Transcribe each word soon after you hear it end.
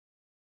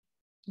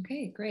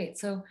Okay, great.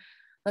 So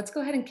let's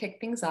go ahead and kick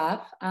things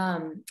off.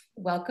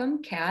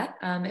 Welcome, Kat,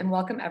 and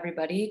welcome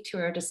everybody to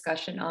our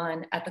discussion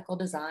on ethical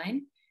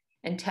design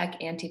and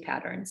tech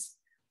anti-patterns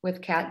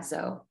with Kat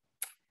Zhou.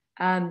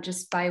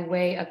 Just by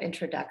way of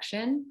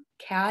introduction,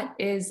 Kat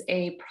is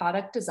a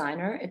product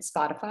designer at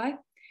Spotify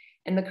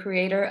and the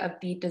creator of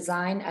the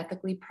Design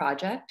Ethically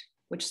project,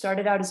 which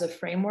started out as a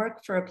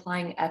framework for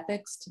applying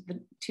ethics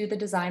to the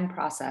design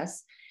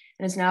process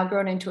and has now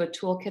grown into a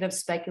toolkit of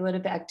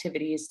speculative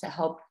activities to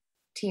help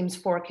teams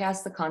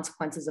forecast the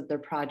consequences of their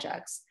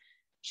projects.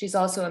 She's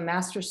also a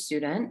master's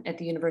student at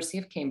the University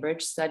of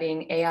Cambridge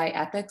studying AI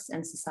ethics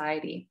and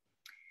society.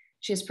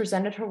 She has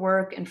presented her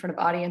work in front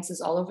of audiences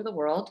all over the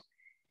world,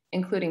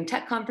 including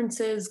tech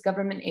conferences,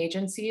 government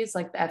agencies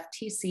like the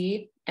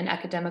FTC, and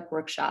academic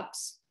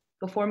workshops.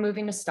 Before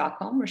moving to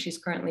Stockholm, where she's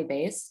currently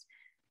based,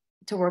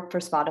 to work for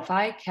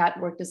Spotify,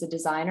 Kat worked as a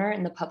designer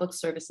in the public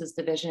services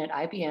division at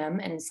IBM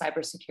and in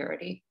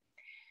cybersecurity.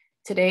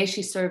 Today,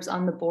 she serves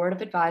on the board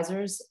of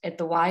advisors at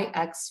the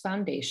YX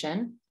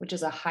Foundation, which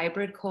is a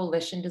hybrid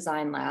coalition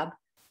design lab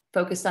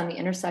focused on the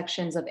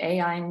intersections of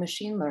AI and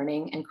machine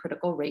learning and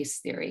critical race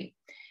theory.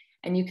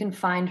 And you can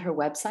find her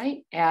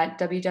website at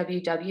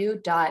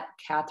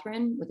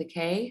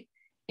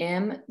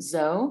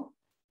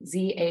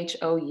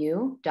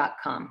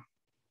www.katherinemzhou.com.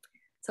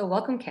 So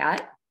welcome,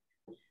 Kat.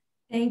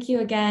 Thank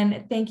you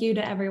again. Thank you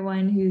to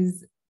everyone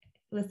who's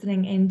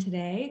listening in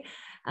today.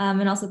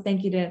 And also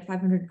thank you to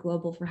 500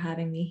 Global for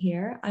having me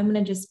here. I'm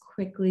going to just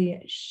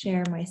quickly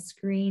share my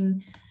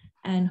screen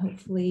and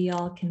hopefully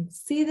y'all can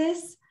see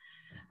this.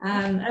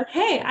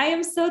 Okay, I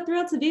am so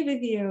thrilled to be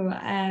with you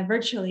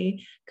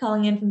virtually,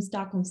 calling in from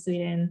Stockholm,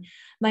 Sweden.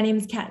 My name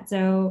is Kat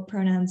Zhou,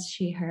 pronouns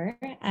she, her,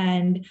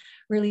 and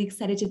really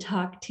excited to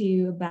talk to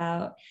you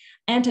about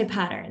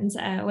anti-patterns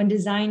when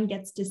design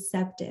gets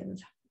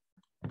deceptive.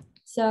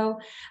 So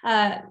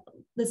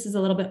this is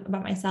a little bit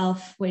about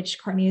myself, which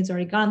Courtney has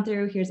already gone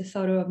through. Here's a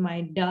photo of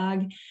my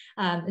dog.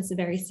 It's a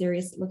very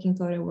serious looking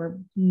photo. We're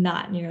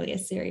not nearly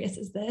as serious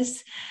as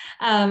this.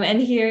 And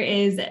here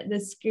is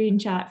the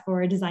screenshot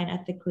for Design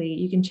Ethically.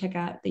 You can check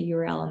out the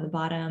URL on the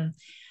bottom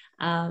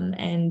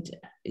and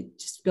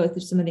just go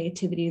through some of the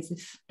activities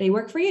if they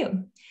work for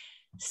you.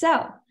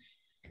 So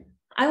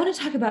I want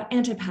to talk about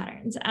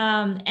anti-patterns.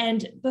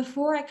 And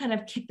before I kind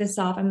of kick this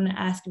off, I'm going to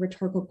ask a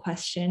rhetorical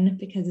question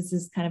because this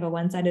is kind of a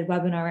one-sided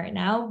webinar right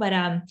now.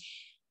 But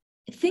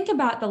think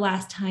about the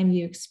last time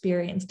you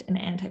experienced an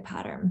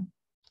anti-pattern.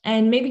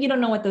 And maybe you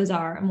don't know what those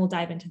are, and we'll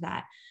dive into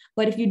that.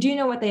 But if you do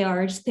know what they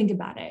are, just think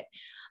about it.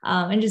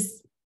 And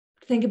just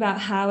think about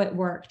how it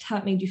worked, how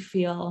it made you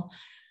feel,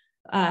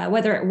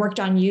 whether it worked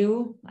on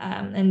you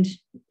and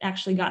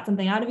actually got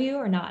something out of you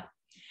or not.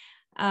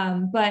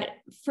 But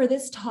for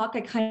this talk,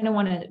 I kind of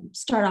want to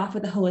start off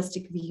with a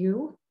holistic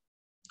view,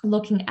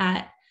 looking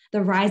at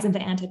the rise of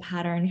the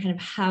anti-pattern, kind of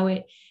how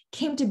it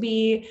came to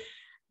be,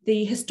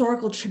 the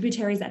historical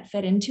tributaries that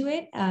fed into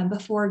it,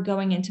 before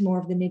going into more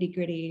of the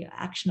nitty-gritty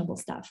actionable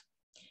stuff.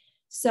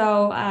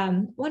 So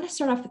I want to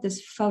start off with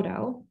this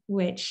photo,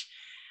 which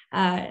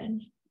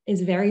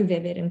is very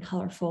vivid and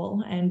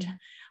colorful and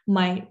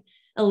might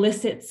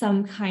elicit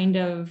some kind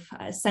of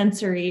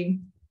sensory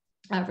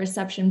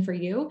reception for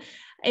you.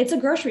 It's a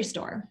grocery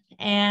store.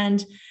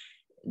 And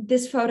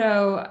this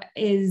photo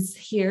is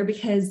here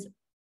because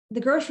the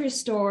grocery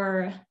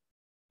store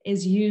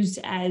is used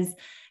as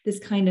this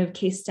kind of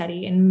case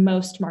study in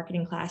most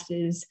marketing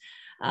classes.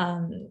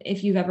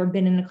 If you've ever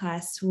been in a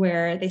class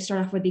where they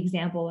start off with the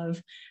example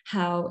of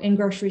how in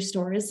grocery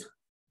stores,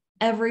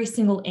 every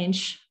single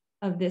inch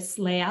of this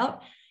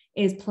layout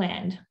is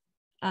planned.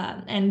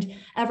 And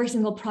every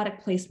single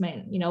product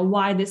placement,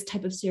 why this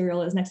type of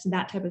cereal is next to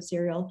that type of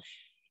cereal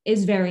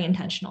is very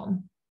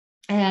intentional.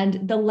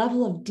 And the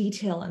level of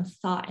detail and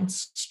thought and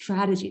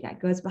strategy that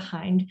goes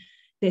behind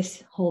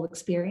this whole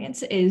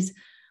experience is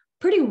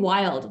pretty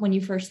wild when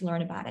you first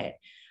learn about it.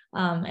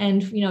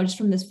 And just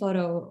from this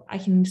photo, I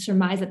can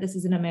surmise that this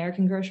is an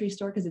American grocery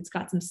store because it's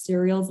got some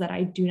cereals that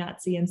I do not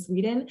see in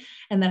Sweden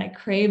and that I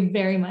crave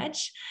very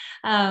much.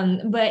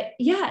 But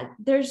yeah,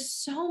 there's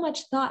so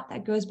much thought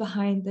that goes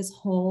behind this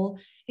whole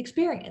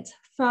experience,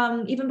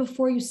 from even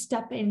before you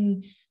step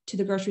into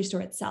the grocery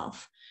store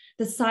itself,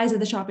 the size of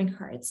the shopping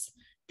carts,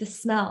 the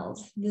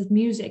smells, the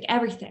music,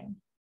 everything.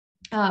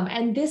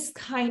 And this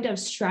kind of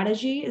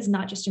strategy is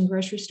not just in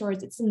grocery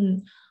stores, it's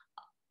in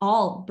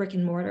all brick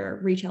and mortar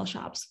retail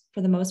shops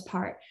for the most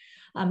part,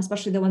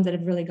 especially the ones that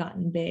have really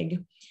gotten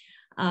big.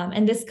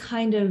 And this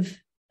kind of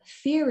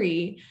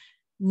theory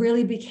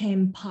really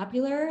became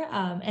popular,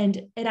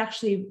 and it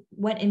actually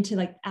went into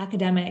like the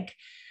academic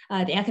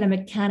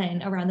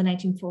canon around the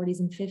 1940s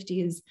and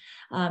 50s,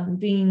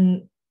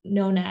 being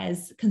known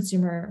as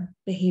consumer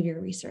behavior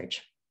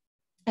research.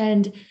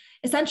 And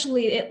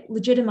essentially it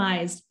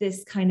legitimized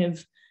this kind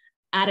of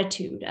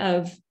attitude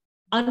of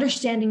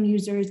understanding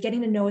users,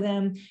 getting to know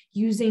them,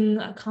 using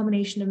a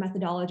combination of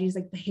methodologies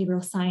like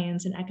behavioral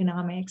science and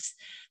economics,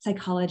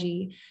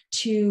 psychology,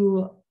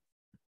 to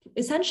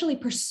essentially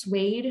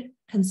persuade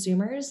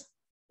consumers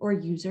or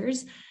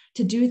users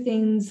to do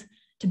things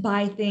to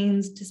buy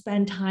things, to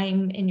spend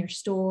time in your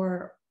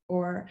store,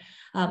 or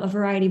a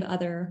variety of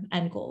other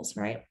end goals,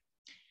 right?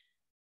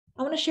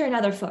 I want to share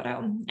another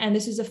photo, and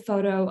this is a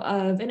photo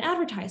of an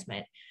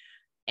advertisement.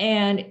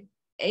 And,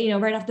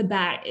 right off the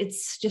bat,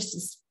 it's just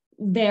this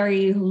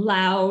very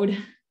loud,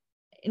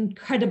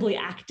 incredibly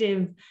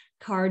active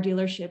car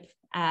dealership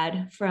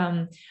ad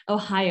from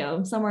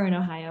Ohio, somewhere in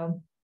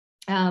Ohio.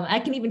 I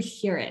can even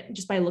hear it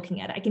just by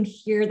looking at it. I can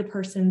hear the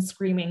person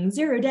screaming,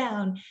 "Zero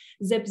down,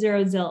 zip,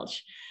 zero, zilch."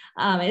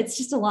 It's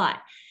just a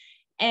lot.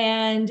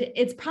 And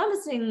it's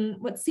promising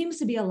what seems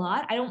to be a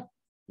lot. I don't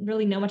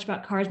really know much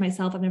about cars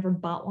myself. I've never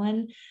bought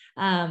one.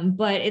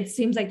 But it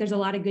seems like there's a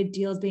lot of good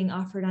deals being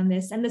offered on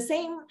this. And the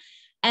same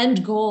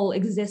end goal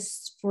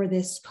exists for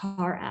this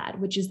car ad,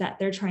 which is that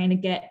they're trying to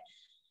get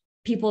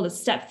people to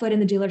step foot in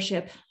the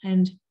dealership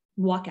and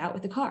walk out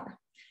with the car.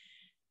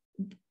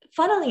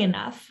 Funnily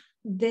enough,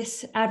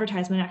 this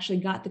advertisement actually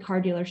got the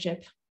car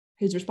dealership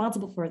who's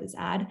responsible for this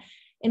ad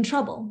in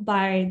trouble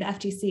by the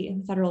FTC,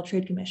 the Federal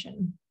Trade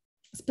Commission,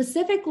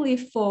 specifically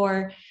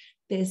for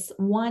this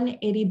one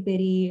itty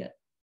bitty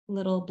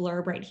little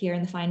blurb right here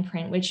in the fine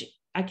print, which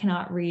I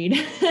cannot read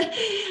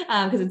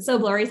because it's so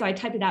blurry. So I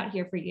typed it out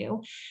here for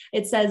you.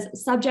 It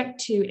says, subject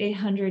to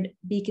 800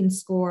 beacon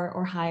score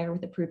or higher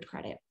with approved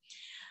credit.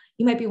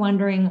 You might be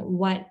wondering,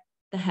 what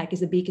the heck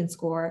is a beacon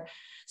score?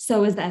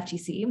 So is the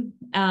FTC.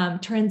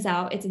 Turns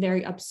out it's a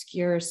very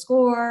obscure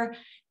score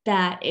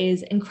that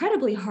is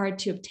incredibly hard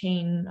to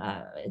obtain.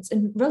 It's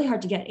really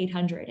hard to get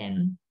 800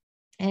 in,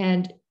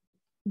 and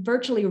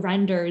virtually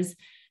renders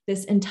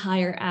this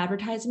entire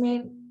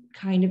advertisement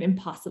kind of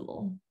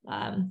impossible.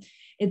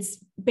 It's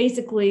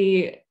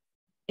basically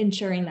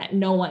ensuring that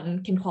no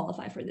one can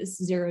qualify for this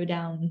zero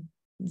down,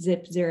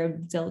 zip, zero,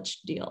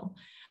 zilch deal.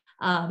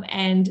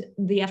 And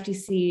the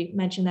FTC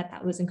mentioned that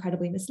that was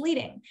incredibly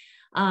misleading.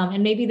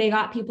 And maybe they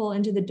got people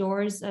into the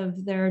doors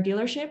of their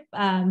dealership,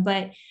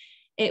 but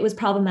it was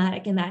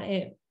problematic in that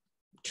it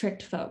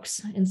tricked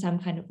folks in some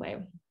kind of way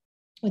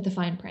with the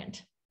fine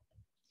print.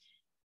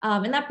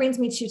 And that brings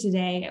me to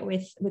today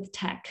with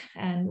tech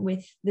and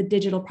with the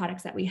digital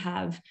products that we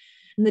have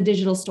and the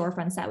digital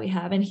storefronts that we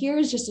have. And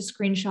here's just a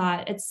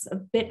screenshot. It's a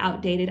bit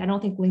outdated. I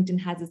don't think LinkedIn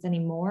has this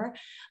anymore,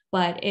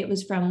 but it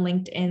was from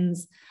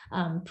LinkedIn's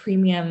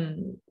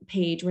premium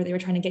page where they were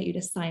trying to get you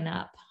to sign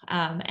up.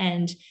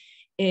 And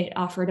it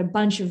offered a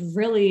bunch of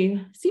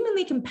really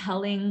seemingly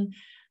compelling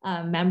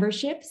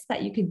memberships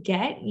that you could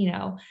get.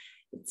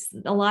 It's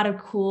a lot of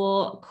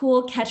cool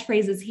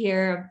catchphrases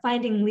here,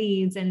 finding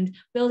leads and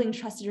building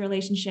trusted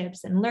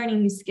relationships and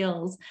learning new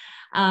skills.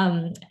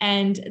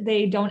 And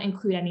they don't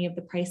include any of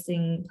the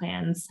pricing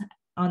plans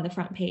on the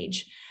front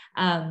page,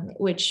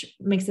 which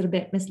makes it a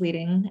bit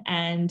misleading.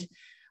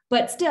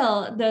 But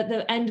still,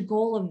 the end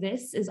goal of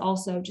this is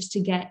also just to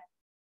get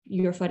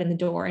your foot in the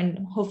door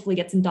and hopefully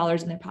get some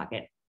dollars in their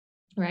pocket,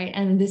 right?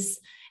 And this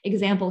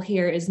example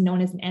here is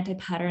known as an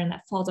anti-pattern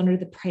that falls under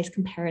the price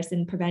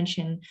comparison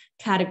prevention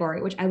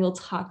category, which I will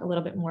talk a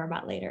little bit more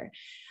about later.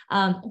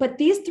 But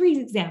these three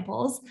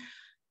examples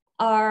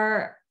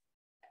I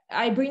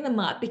bring them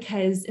up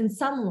because in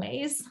some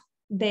ways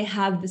they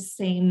have the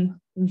same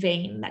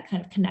vein that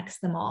kind of connects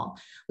them all,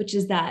 which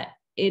is that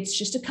it's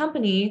just a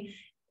company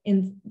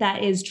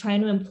that is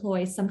trying to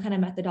employ some kind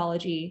of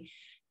methodology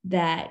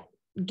that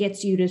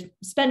gets you to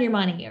spend your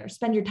money or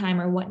spend your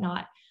time or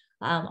whatnot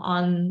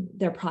on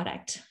their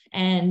product.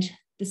 And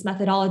this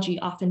methodology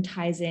often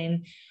ties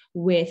in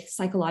with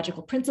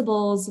psychological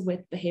principles,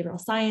 with behavioral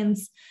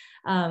science,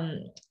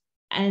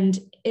 and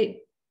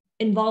it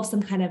involves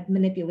some kind of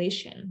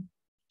manipulation.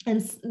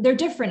 And they're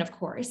different, of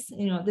course.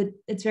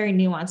 It's very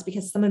nuanced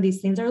because some of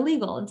these things are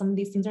legal and some of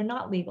these things are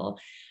not legal,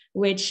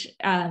 which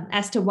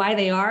as to why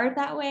they are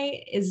that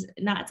way is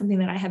not something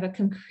that I have a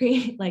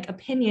concrete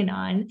opinion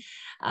on.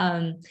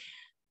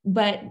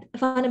 But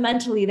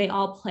fundamentally, they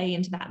all play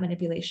into that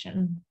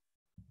manipulation.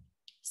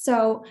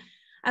 So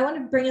I want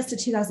to bring us to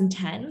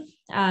 2010.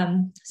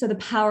 So the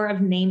power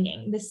of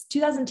naming. This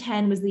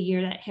 2010 was the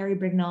year that Harry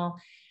Brignall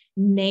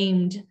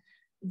named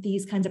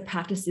these kinds of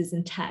practices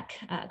in tech,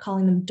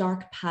 calling them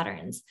dark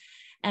patterns.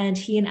 And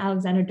he and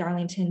Alexander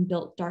Darlington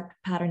built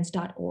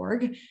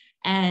darkpatterns.org.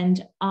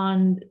 And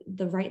on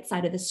the right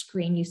side of the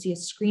screen, you see a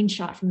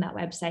screenshot from that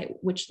website,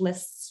 which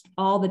lists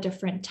all the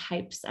different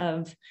types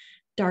of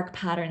dark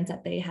patterns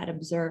that they had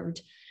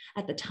observed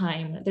at the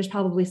time. There's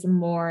probably some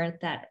more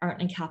that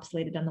aren't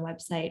encapsulated on the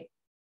website.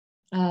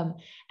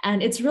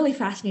 And it's really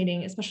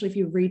fascinating, especially if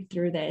you read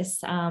through this.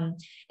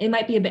 It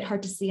might be a bit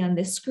hard to see on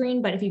this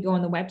screen, but if you go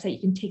on the website,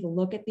 you can take a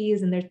look at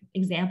these and there's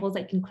examples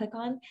that you can click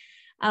on.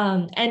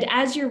 And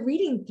as you're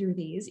reading through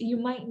these, you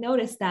might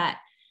notice that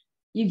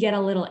you get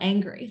a little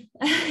angry.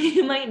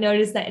 You might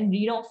notice that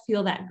you don't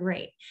feel that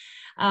great.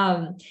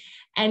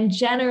 And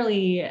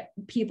generally,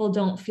 people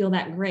don't feel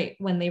that great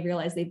when they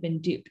realize they've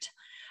been duped.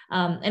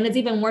 And it's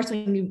even worse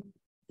when you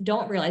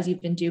don't realize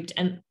you've been duped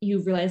and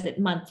you realize it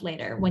months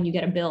later when you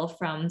get a bill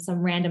from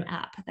some random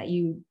app that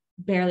you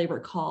barely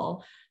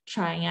recall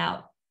trying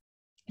out.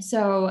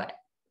 So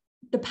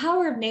the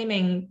power of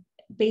naming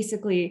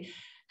basically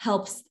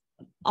helps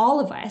all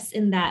of us,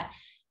 in that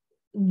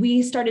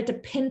we started to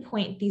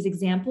pinpoint these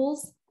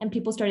examples and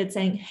people started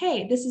saying,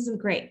 hey, this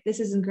isn't great. This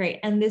isn't great.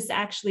 And this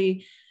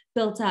actually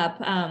built up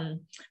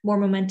more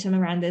momentum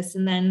around this.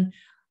 And then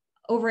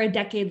over a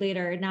decade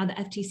later, now the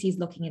FTC is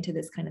looking into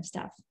this kind of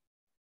stuff.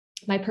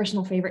 My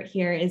personal favorite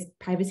here is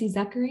privacy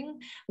zuckering,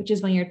 which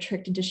is when you're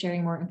tricked into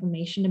sharing more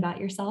information about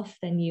yourself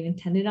than you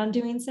intended on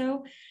doing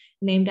so,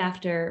 named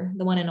after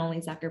the one and only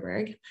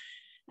Zuckerberg.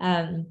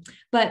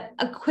 But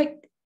a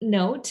quick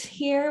note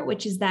here,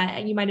 which is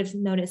that you might have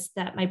noticed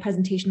that my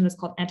presentation was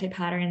called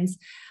Anti-Patterns.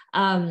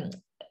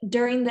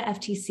 During the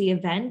FTC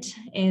event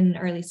in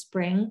early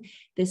spring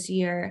this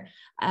year,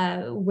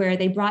 where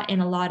they brought in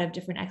a lot of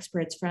different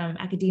experts from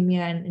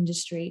academia and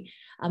industry,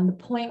 the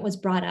point was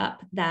brought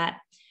up that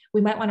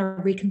we might want to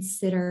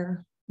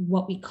reconsider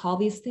what we call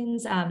these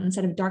things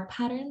instead of dark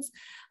patterns,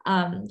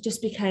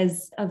 just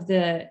because of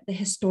the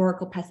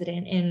historical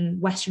precedent in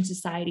Western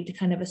society to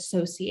kind of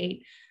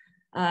associate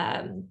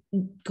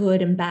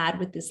good and bad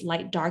with this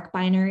light dark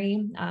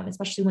binary,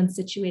 especially when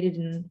situated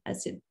in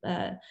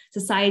a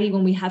society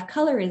when we have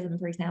colorism,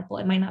 for example.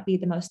 It might not be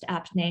the most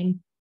apt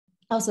name.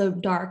 Also,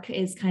 dark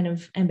is kind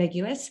of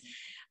ambiguous.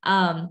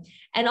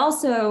 And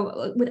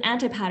also with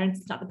anti-patterns,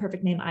 it's not the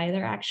perfect name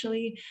either,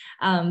 actually.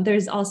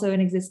 There's also an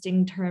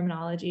existing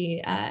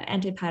terminology,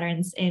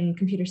 anti-patterns in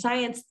computer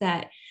science,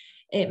 that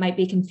it might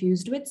be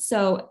confused with.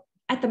 So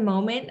at the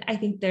moment, I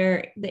think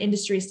the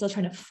industry is still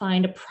trying to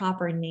find a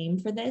proper name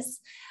for this.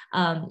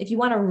 If you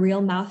want a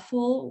real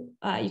mouthful,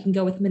 you can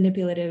go with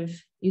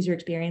manipulative user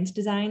experience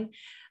design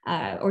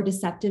or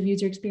deceptive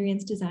user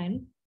experience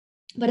design.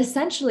 But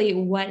essentially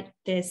what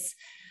this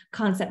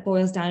concept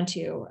boils down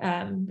to,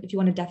 if you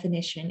want a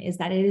definition, is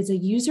that it is a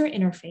user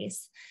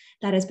interface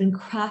that has been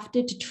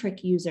crafted to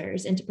trick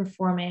users into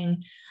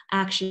performing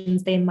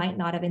actions they might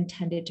not have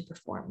intended to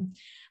perform.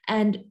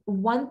 And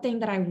one thing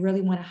that I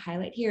really want to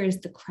highlight here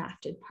is the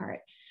crafted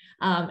part.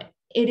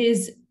 It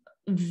is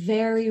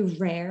very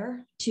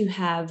rare to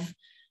have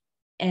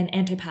an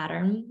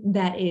anti-pattern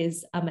that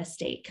is a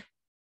mistake.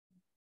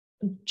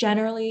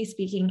 Generally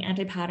speaking,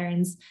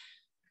 anti-patterns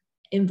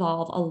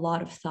involve a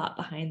lot of thought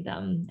behind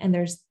them, and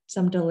there's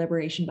some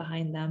deliberation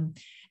behind them.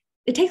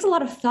 It takes a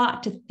lot of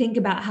thought to think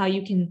about how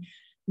you can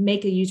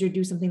make a user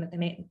do something that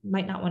they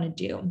might not want to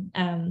do.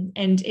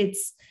 And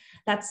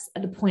that's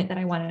the point that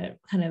I want to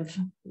kind of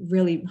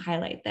really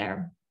highlight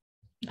there.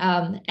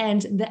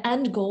 And the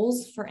end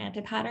goals for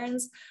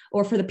anti-patterns,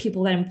 or for the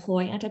people that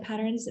employ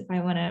anti-patterns, if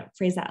I want to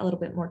phrase that a little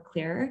bit more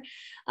clear,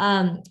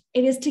 it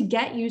is to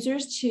get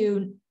users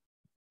to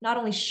not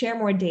only share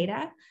more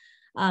data,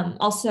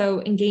 also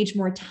engage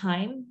more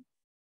time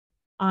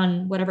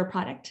on whatever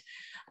product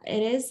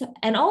it is,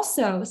 and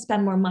also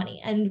spend more money.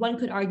 And one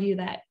could argue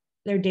that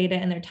their data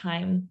and their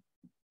time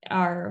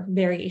are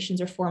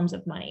variations or forms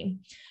of money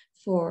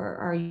for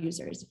our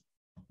users.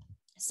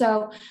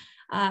 So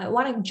I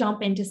want to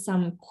jump into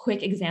some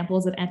quick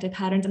examples of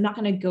anti-patterns. I'm not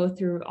going to go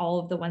through all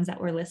of the ones that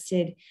were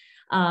listed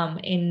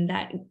in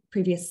that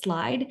previous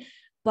slide,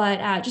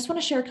 but just want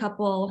to share a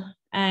couple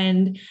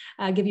and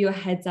give you a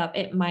heads up.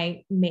 It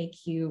might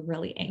make you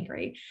really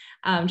angry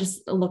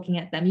just looking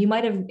at them. You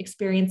might have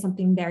experienced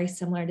something very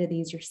similar to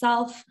these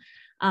yourself.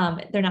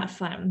 They're not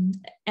fun.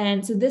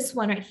 And so this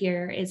one right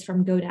here is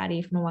from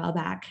GoDaddy from a while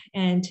back.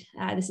 And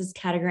this is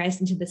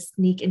categorized into the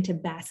sneak into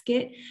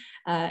basket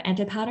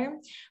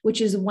anti-pattern, which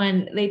is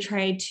when they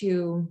try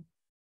to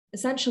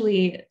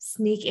essentially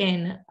sneak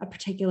in a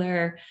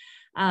particular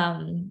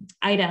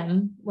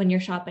item when you're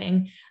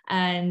shopping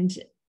and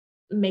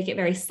make it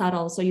very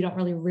subtle, so you don't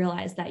really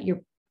realize that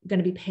you're going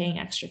to be paying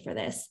extra for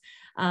this.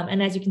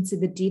 And as you can see,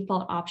 the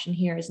default option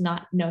here is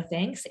not no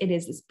thanks. It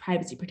is this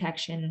privacy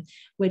protection,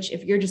 which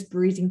if you're just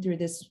breezing through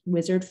this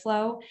wizard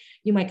flow,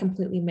 you might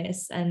completely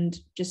miss and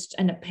just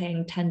end up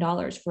paying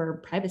 $10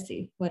 for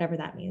privacy, whatever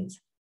that means.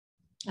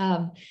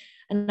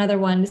 Another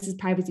one, this is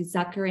privacy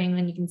zuckering,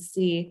 and you can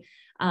see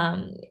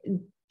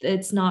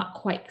it's not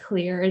quite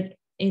clear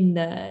in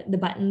the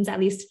buttons, at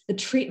least the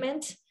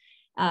treatment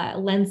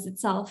lends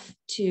itself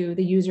to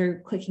the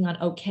user clicking on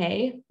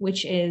OK,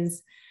 which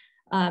is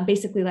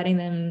basically letting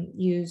them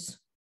use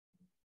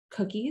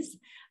cookies.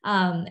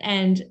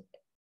 And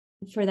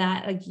for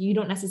that, like, you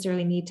don't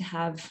necessarily need to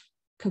have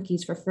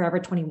cookies for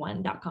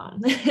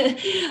forever21.com.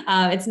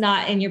 It's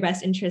not in your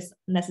best interest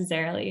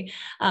necessarily.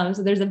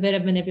 So there's a bit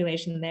of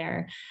manipulation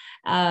there.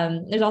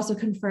 There's also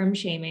confirm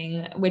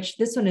shaming, which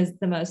this one is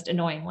the most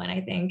annoying one,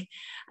 I think.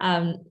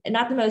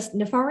 Not the most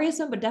nefarious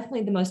one, but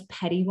definitely the most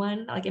petty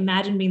one. Like,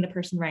 imagine being the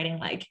person writing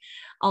like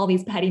all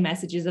these petty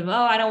messages of, oh,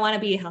 I don't want to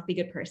be a healthy,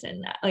 good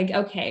person. Like,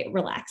 okay,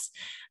 relax.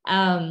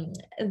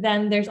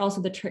 Then there's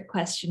also the trick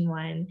question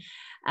one.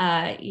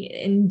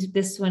 And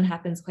this one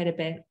happens quite a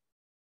bit.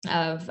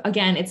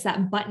 Again, it's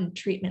that button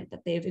treatment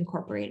that they've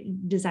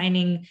incorporated,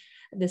 designing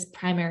this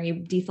primary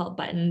default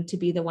button to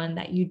be the one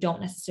that you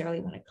don't necessarily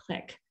want to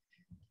click.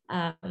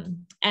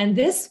 And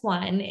this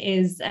one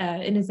is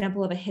an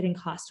example of a hidden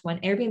cost one.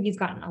 Airbnb's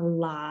gotten a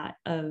lot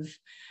of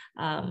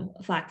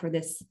flack for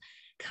this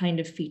kind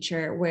of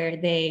feature where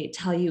they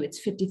tell you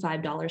it's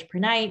 $55 per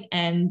night,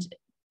 and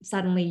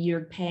suddenly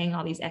you're paying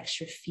all these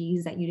extra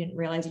fees that you didn't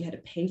realize you had to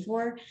pay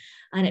for,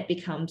 and it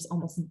becomes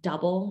almost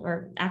double,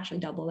 or actually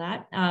double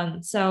that.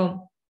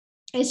 So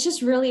it's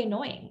just really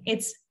annoying.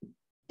 It's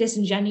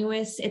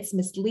disingenuous, it's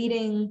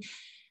misleading,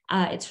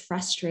 it's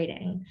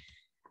frustrating.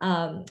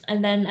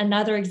 And then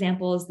another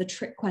example is the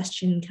trick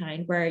question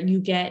kind, where you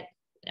get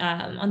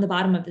on the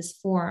bottom of this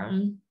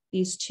form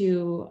these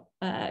two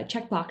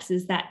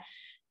checkboxes that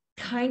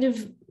kind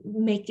of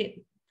make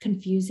it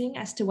confusing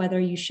as to whether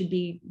you should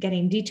be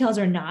getting details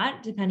or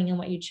not, depending on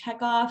what you check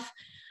off.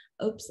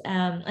 Oops.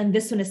 And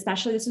this one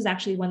especially, this was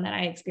actually one that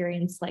I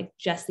experienced like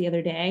just the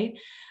other day,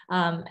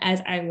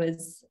 as I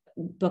was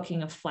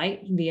booking a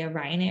flight via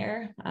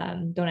Ryanair.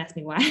 Don't ask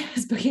me why I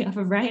was booking off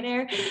of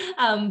Ryanair,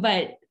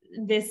 but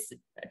this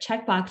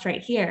checkbox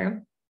right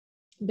here,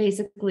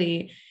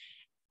 basically,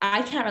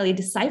 I can't really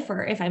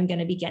decipher if I'm going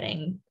to be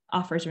getting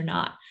offers or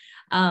not,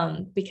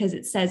 because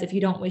it says if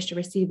you don't wish to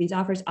receive these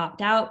offers,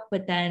 opt out.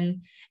 But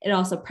then it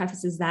also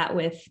prefaces that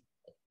with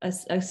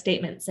a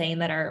statement saying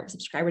that our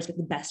subscribers get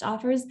the best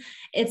offers.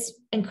 It's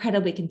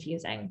incredibly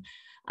confusing.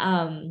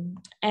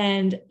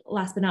 And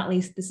last but not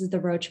least, this is the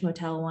Roach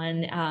Motel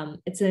one.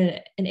 It's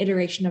an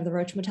iteration of the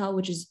Roach Motel,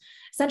 which is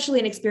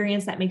essentially an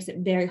experience that makes it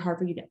very hard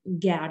for you to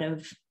get out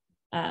of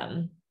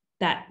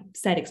that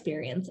said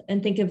experience,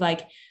 and think of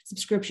like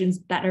subscriptions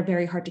that are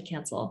very hard to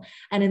cancel.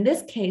 And in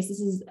this case,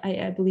 this is,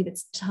 I believe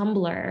it's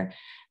Tumblr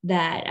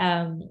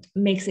that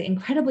makes it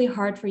incredibly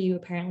hard for you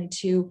apparently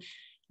to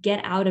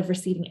get out of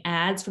receiving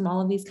ads from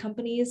all of these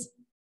companies,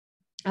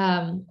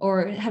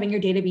 or having your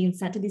data being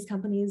sent to these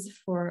companies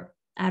for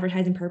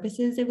advertising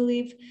purposes, I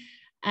believe.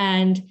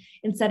 And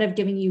instead of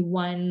giving you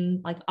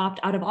one like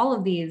opt out of all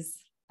of these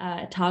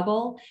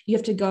toggle, you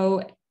have to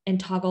go and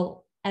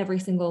toggle every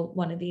single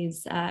one of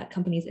these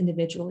companies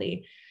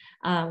individually,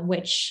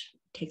 which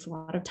takes a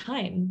lot of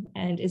time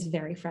and is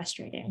very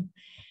frustrating.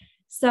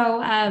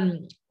 So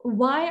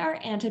why are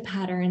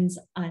anti-patterns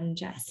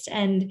unjust?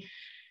 And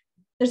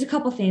there's a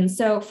couple things.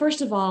 So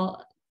first of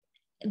all,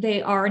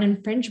 they are an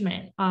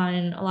infringement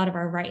on a lot of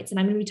our rights. And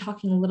I'm going to be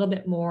talking a little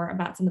bit more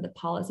about some of the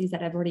policies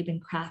that have already been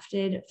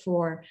crafted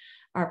for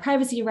our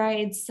privacy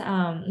rights,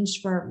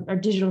 just for our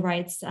digital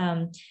rights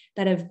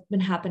that have been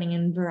happening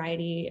in a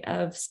variety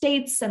of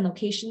states and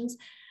locations.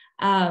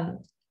 They're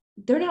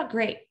not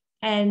great.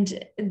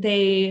 And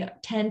they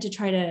tend to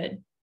try to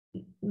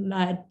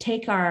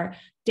take our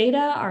data,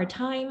 our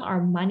time,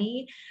 our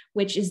money,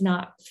 which is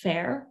not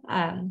fair.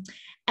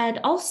 And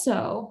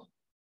also,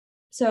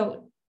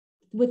 so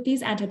with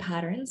these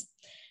anti-patterns,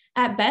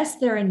 at best,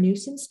 they're a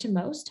nuisance to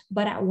most,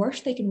 but at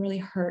worst, they can really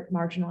hurt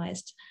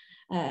marginalized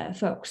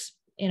folks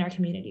in our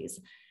communities.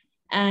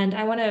 And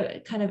I want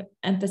to kind of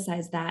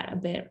emphasize that a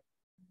bit.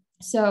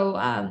 So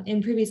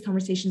in previous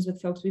conversations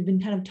with folks, we've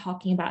been kind of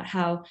talking about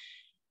how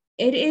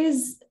it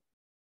is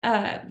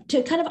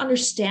to kind of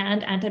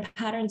understand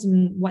anti-patterns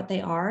and what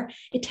they are,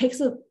 it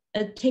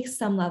takes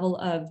some level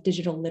of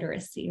digital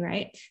literacy,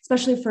 right?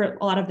 Especially for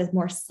a lot of the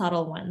more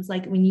subtle ones.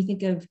 Like when you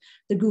think of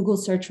the Google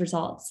search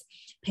results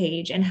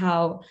page and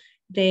how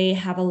they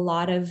have a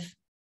lot of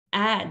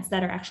ads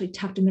that are actually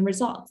tucked in the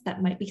results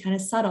that might be kind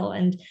of subtle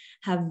and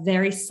have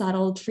very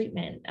subtle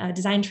treatment,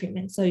 design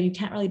treatment. So you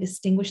can't really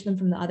distinguish them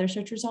from the other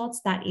search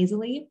results that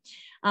easily.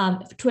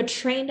 To a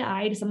trained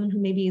eye, to someone who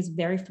maybe is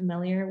very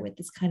familiar with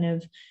this kind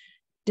of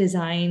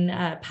design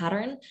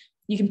pattern,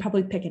 you can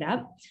probably pick it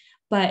up.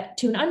 But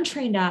to an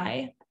untrained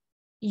eye,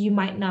 you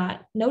might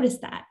not notice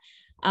that.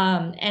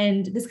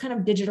 And this kind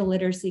of digital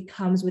literacy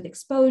comes with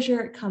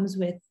exposure. It comes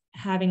with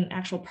having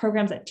actual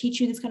programs that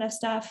teach you this kind of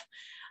stuff.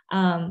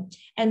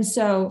 And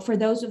so for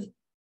those of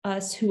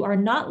us who are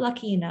not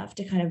lucky enough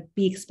to kind of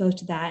be exposed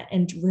to that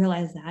and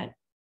realize that,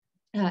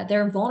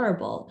 they're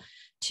vulnerable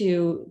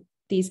to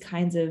these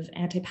kinds of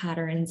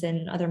anti-patterns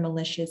and other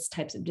malicious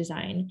types of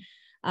design,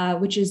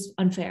 which is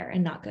unfair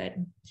and not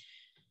good.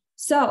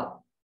 So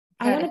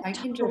I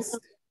can just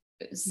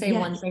say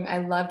one thing. I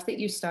loved that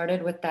you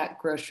started with that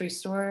grocery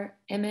store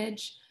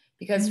image,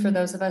 because for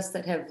those of us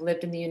that have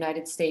lived in the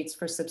United States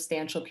for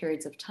substantial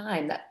periods of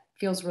time, that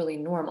feels really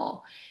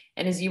normal.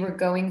 And as you were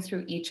going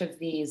through each of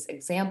these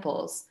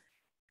examples,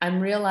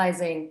 I'm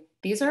realizing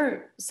these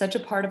are such a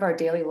part of our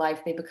daily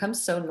life. They become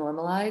so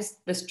normalized.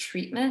 This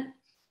treatment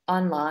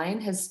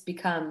online has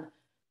become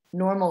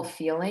normal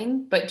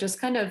feeling, but just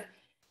kind of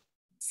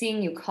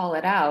seeing you call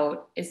it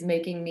out is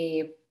making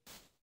me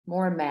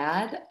more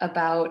mad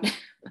about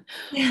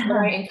what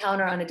I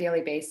encounter on a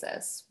daily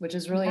basis, which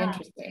is really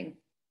interesting.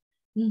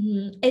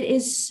 It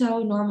is so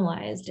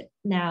normalized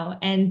now.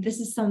 And this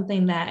is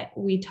something that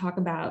we talk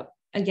about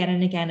again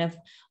and again, of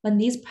when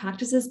these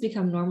practices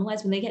become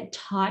normalized, when they get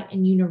taught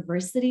in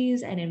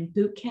universities and in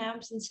boot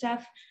camps and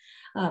stuff,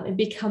 it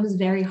becomes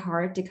very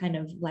hard to kind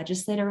of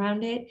legislate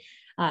around it,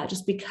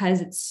 just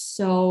because it's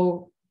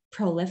so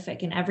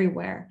prolific and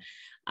everywhere.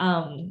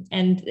 And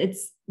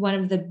it's one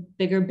of the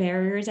bigger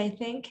barriers, I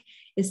think,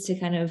 is to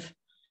kind of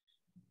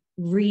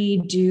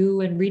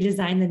redo and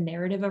redesign the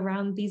narrative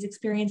around these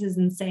experiences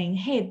and saying,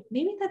 hey,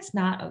 maybe that's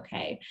not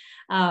okay.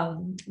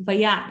 But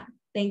yeah,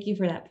 thank you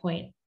for that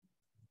point.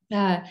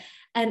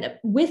 And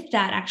with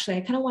that, actually,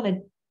 I kind of want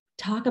to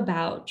talk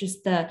about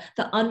just the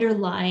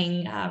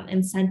underlying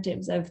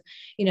incentives of,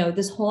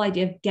 this whole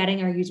idea of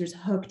getting our users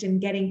hooked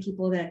and getting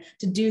people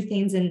to do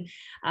things in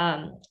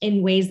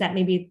ways that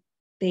maybe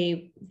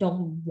they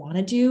don't want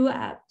to do.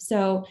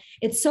 So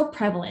it's so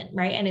prevalent,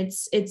 right? And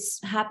it's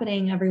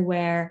happening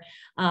everywhere.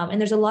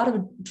 And there's a lot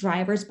of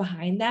drivers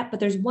behind that, but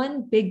there's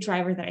one big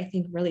driver that I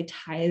think really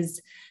ties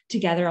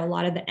together a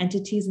lot of the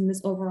entities in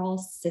this overall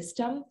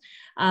system.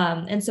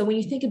 And so when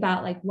you think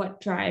about like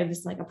what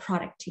drives like a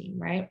product team,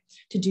 right,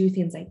 to do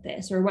things like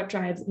this, or what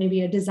drives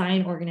maybe a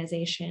design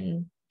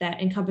organization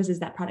that encompasses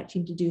that product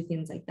team to do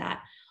things like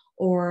that,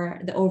 or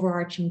the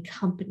overarching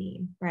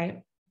company,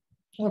 right?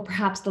 Or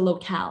perhaps the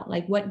locale,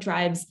 like what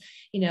drives,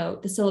 the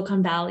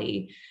Silicon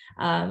Valley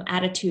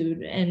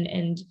attitude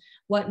and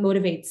what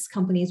motivates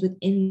companies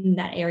within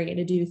that area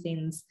to do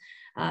things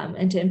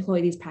and to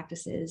employ these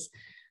practices.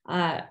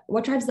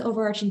 What drives the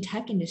overarching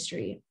tech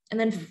industry? And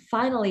then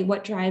finally,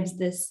 what drives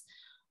this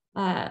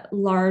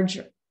large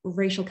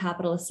racial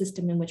capitalist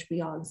system in which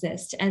we all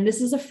exist? And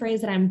this is a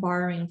phrase that I'm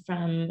borrowing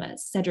from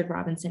Cedric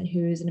Robinson,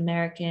 who's an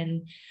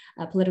American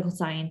political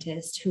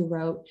scientist who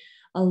wrote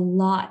a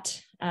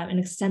lot and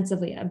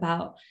extensively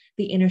about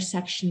the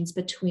intersections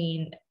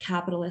between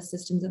capitalist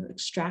systems of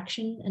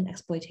extraction and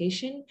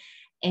exploitation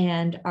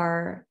and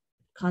our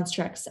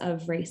constructs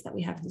of race that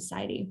we have in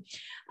society.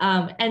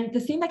 And the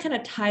thing that kind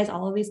of ties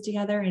all of these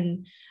together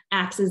and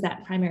acts as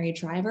that primary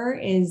driver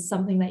is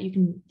something that you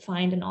can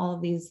find in all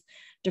of these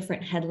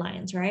different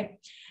headlines, right?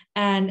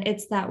 And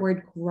it's that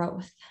word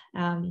growth.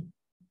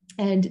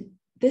 And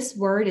this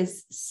word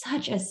is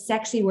such a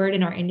sexy word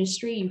in our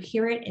industry. You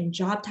hear it in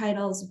job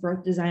titles,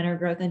 growth designer,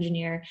 growth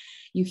engineer.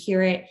 You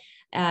hear it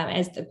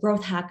as the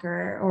growth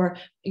hacker, or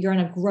you're on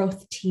a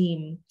growth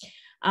team.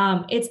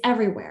 It's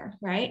everywhere,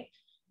 right?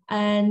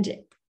 And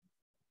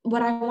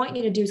what I want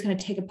you to do is kind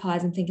of take a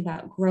pause and think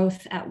about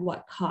growth at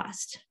what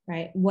cost,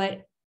 right?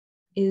 What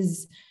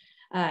is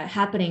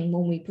happening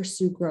when we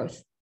pursue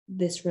growth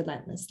this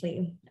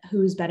relentlessly?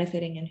 Who's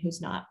benefiting and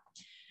who's not?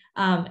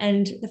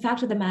 And the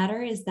fact of the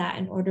matter is that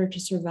in order to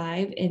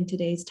survive in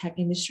today's tech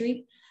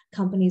industry,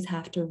 companies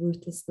have to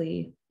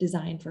ruthlessly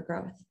design for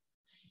growth.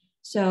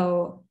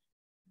 So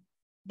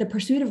the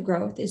pursuit of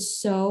growth is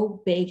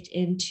so baked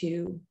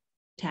into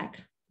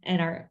tech and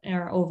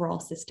our overall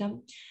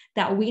system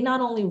that we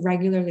not only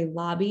regularly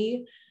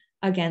lobby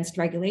against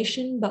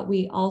regulation, but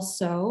we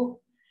also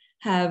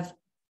have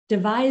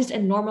devised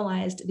and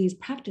normalized these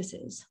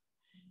practices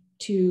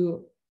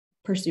to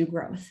pursue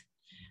growth.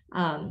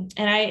 And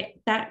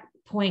that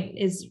point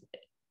is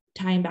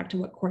tying back to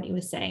what Courtney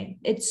was saying.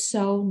 It's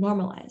so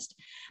normalized.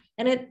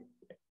 And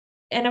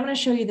I'm going to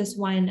show you this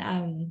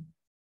one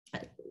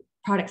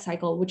product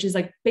cycle, which is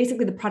like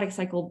basically the product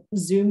cycle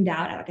zoomed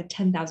out at like a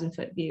 10,000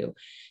 foot view.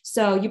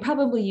 So you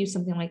probably use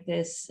something like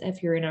this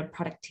if you're in a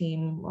product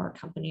team or a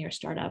company or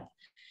startup.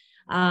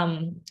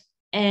 And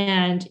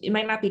it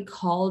might not be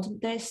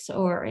called this,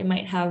 or it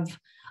might have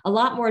a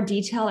lot more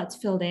detail that's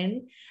filled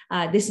in.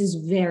 This is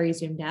very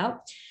zoomed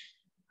out.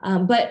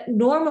 But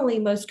normally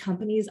most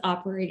companies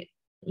operate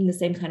in the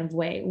same kind of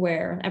way,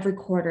 where every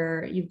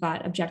quarter you've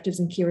got objectives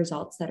and key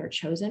results that are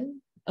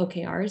chosen,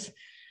 OKRs.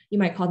 You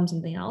might call them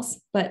something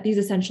else, but these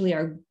essentially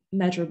are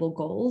measurable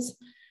goals.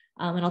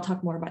 And I'll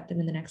talk more about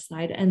them in the next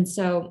slide. And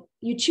so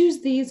you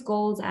choose these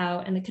goals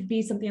out, and it could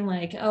be something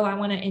like, oh, I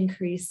want to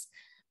increase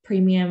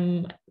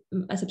premium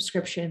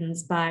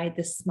subscriptions by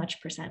this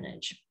much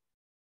percentage.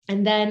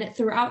 And then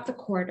throughout the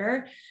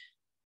quarter,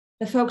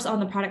 the folks on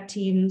the product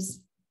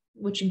teams,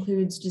 which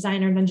includes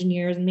designers and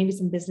engineers and maybe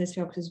some business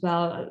folks as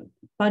well, a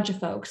bunch of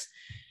folks,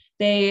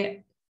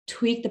 they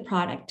tweak the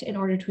product in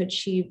order to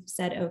achieve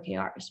said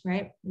OKRs,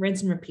 right?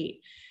 Rinse and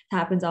repeat. It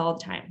happens all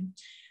the time.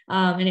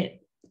 And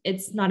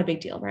it's not a big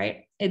deal,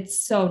 right? It's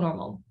so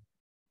normal.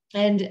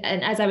 And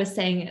as I was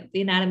saying,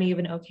 the anatomy of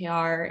an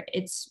OKR,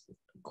 it's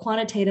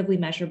quantitatively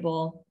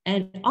measurable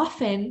and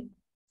often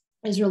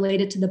is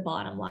related to the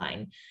bottom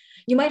line.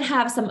 You might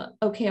have some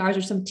OKRs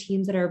or some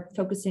teams that are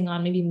focusing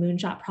on maybe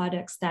moonshot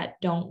products that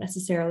don't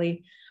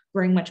necessarily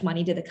bring much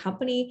money to the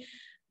company.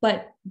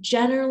 But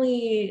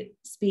generally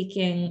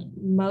speaking,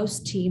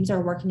 most teams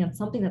are working on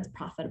something that's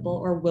profitable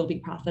or will be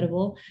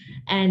profitable.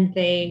 And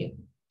they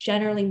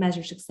generally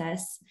measure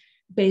success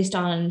based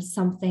on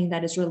something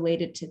that is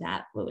related to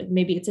that.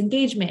 Maybe it's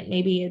engagement,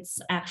 maybe it's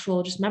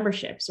actual just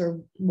memberships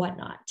or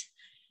whatnot.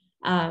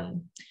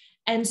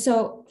 And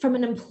so from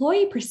an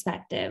employee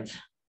perspective,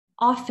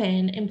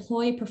 often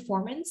employee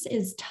performance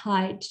is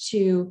tied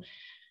to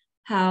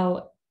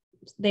how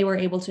they were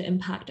able to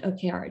impact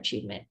OKR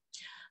achievement.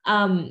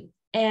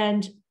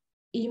 And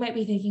you might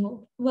be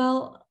thinking,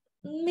 well,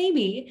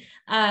 maybe.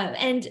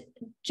 And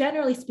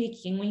generally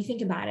speaking, when you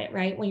think about it,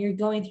 right, when you're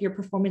going through your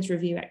performance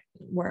review at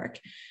work,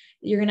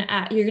 you're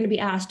gonna be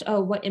asked,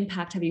 oh, what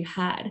impact have you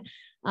had?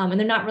 And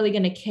they're not really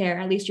going to care.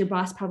 At least your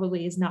boss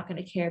probably is not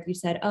going to care if you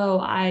said, oh,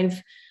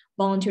 I've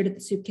volunteered at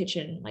the soup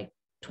kitchen like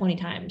 20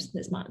 times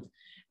this month.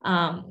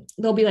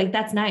 They'll be like,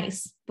 that's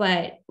nice,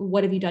 but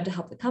what have you done to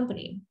help the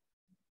company?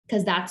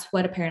 Because that's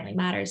what apparently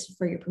matters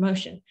for your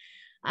promotion.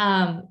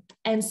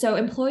 And so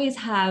employees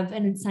have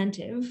an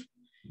incentive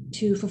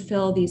to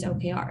fulfill these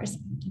OKRs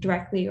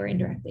directly or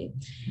indirectly.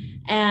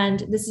 And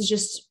this is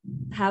just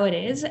how it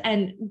is.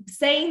 And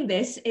saying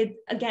this, it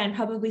again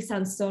probably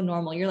sounds so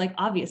normal. You're like,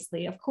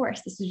 obviously, of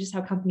course, this is just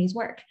how companies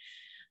work.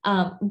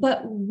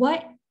 But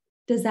what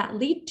does that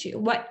lead to?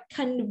 What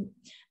kind of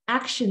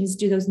actions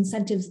do those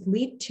incentives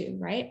lead to,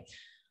 right?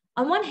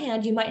 On one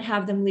hand, you might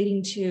have them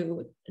leading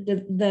to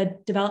the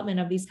development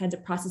of these kinds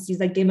of processes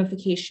like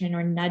gamification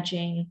or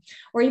nudging,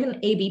 or even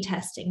A/B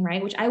testing,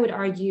 right? Which I would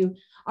argue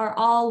are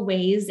all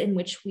ways in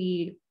which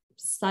we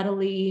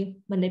subtly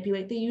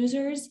manipulate the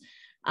users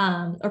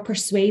or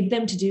persuade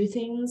them to do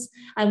things.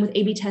 With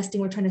A/B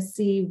testing, we're trying to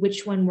see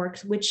which one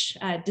works, which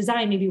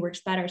design maybe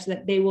works better so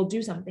that they will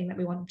do something that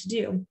we want them to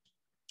do.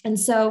 And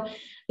so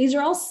these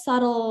are all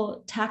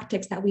subtle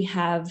tactics that we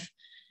have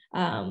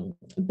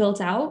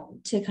built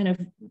out to kind of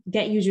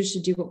get users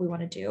to do what we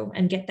want to do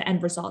and get the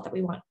end result that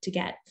we want to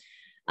get.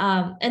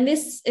 And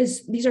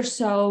these are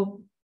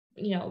so,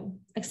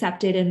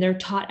 accepted, and they're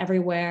taught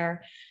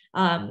everywhere.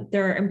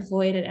 They're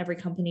employed at every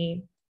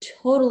company,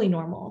 totally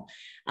normal.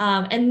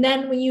 And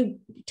then when you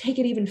take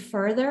it even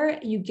further,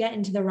 you get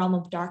into the realm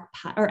of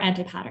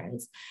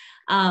anti-patterns.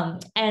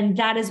 And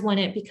that is when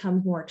it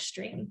becomes more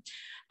extreme.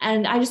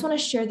 And I just want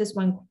to share this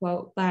one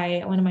quote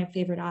by one of my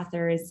favorite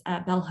authors,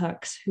 Bell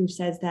Hooks, who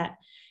says that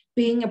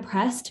being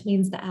oppressed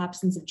means the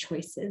absence of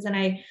choices. And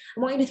I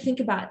want you to think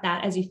about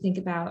that as you think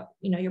about,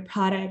 your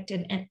product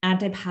and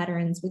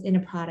anti-patterns within a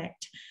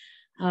product.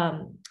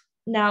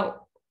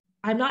 Now,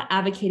 I'm not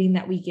advocating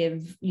that we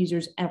give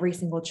users every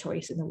single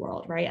choice in the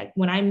world, right?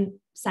 When I'm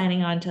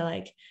signing on to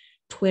like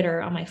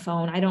Twitter on my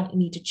phone, I don't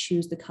need to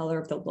choose the color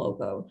of the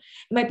logo.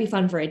 It might be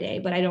fun for a day,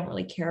 but I don't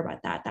really care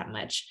about that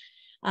much.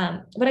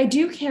 But I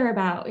do care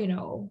about,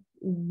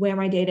 where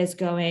my data is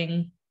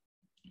going,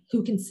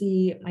 who can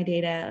see my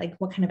data, like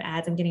what kind of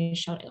ads I'm getting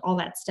shown, all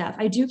that stuff.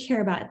 I do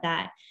care about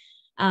that.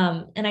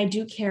 And I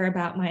do care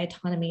about my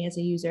autonomy as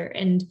a user.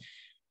 And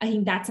I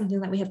think that's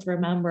something that we have to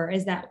remember,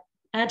 is that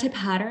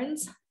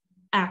anti-patterns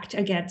act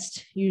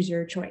against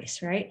user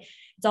choice, right?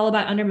 It's all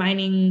about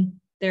undermining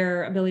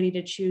their ability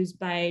to choose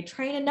by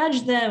trying to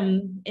nudge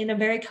them in a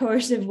very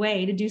coercive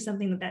way to do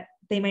something that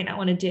they might not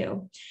want to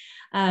do.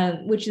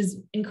 Which is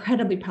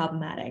incredibly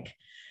problematic.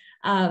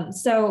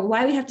 So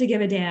why we have to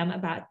give a damn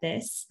about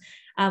this?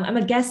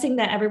 I'm guessing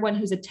that everyone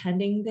who's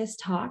attending this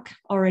talk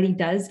already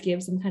does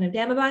give some kind of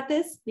damn about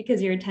this,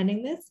 because you're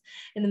attending this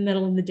in the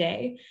middle of the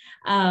day.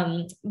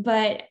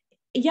 But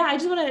yeah, I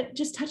just want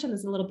to touch on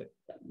this a little bit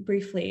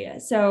briefly.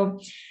 So,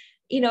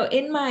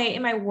 in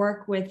my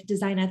work with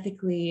design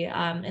ethically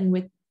and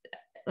with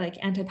like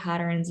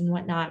anti-patterns and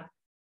whatnot,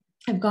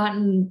 I've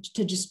gotten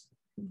to just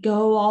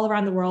go all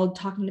around the world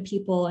talking to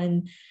people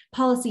in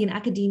policy and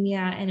academia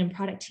and in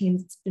product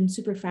teams. It's been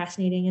super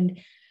fascinating. And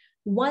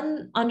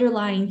one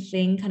underlying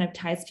thing kind of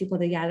ties people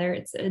together.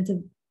 It's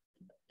a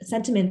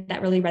sentiment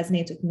that really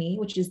resonates with me,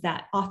 which is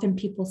that often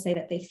people say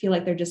that they feel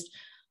like they're just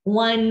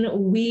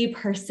one wee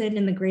person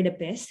in the great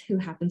abyss who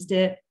happens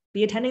to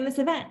be attending this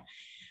event.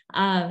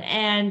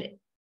 And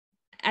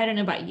I don't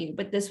know about you,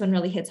 but this one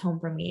really hits home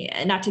for me,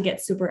 and not to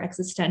get super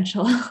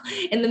existential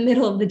in the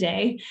middle of the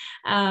day.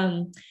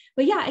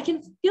 But yeah, I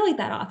can feel like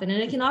that often.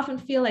 And it can often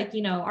feel like,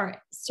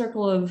 our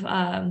circle of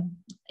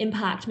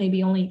impact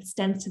maybe only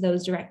extends to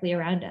those directly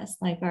around us,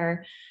 like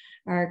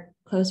our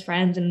close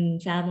friends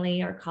and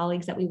family or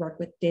colleagues that we work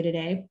with day to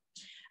day.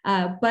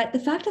 But the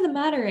fact of the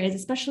matter is,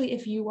 especially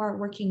if you are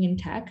working in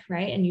tech,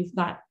 right, and you've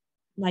got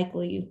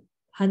likely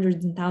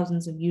hundreds and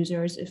thousands of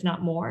users, if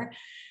not more,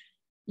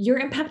 your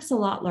impact is a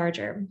lot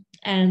larger.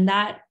 And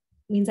that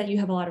means that you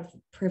have a lot of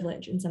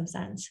privilege in some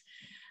sense.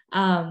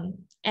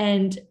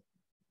 And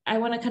I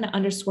want to kind of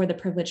underscore the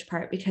privilege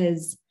part,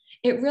 because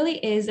it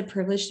really is a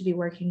privilege to be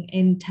working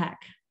in tech,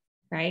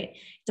 right?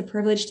 It's a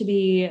privilege to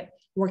be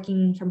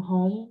working from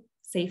home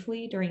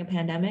safely during a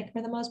pandemic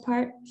for the most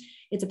part.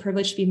 It's a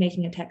privilege to be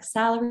making a tech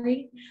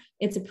salary.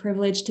 It's a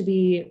privilege to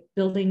be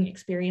building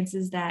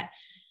experiences that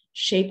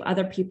shape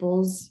other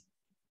people's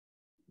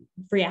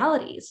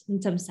realities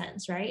in some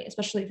sense, right?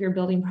 Especially if you're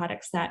building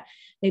products that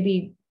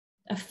maybe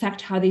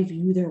affect how they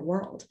view their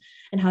world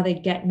and how they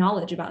get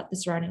knowledge about the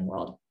surrounding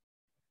world.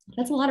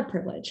 That's a lot of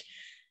privilege.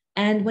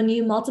 And when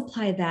you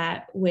multiply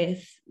that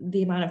with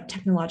the amount of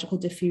technological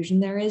diffusion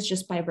there is,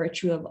 just by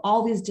virtue of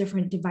all these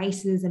different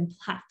devices and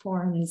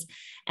platforms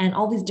and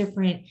all these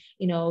different,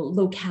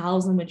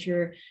 locales in which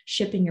you're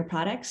shipping your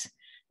products,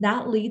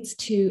 that leads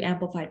to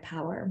amplified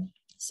power.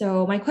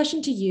 So my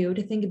question to you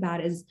to think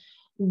about is,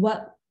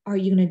 what are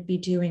you going to be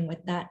doing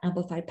with that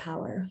amplified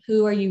power?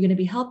 Who are you going to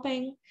be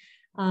helping?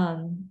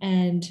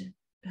 And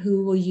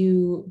who will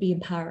you be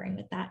empowering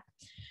with that?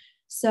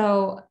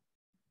 So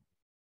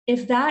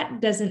if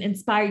that doesn't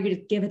inspire you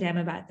to give a damn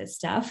about this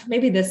stuff,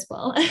 maybe this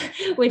will,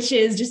 which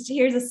is just,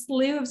 here's a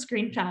slew of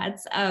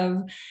screenshots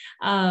of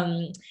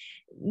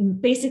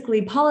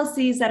basically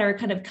policies that are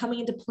kind of coming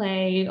into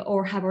play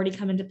or have already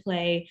come into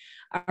play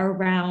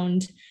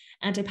around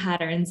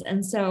anti-patterns.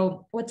 And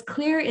so what's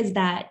clear is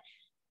that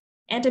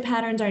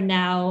anti-patterns are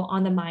now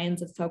on the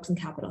minds of folks in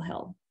Capitol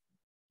Hill,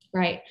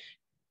 right?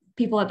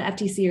 People at the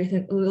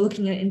FTC are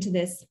looking into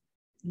this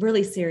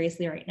really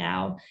seriously right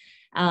now.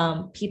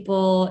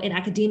 People in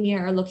academia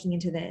are looking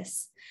into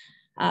this.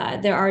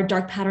 There are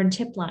dark pattern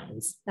tip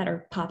lines that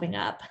are popping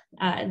up.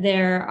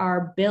 There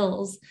are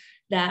bills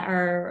that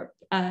are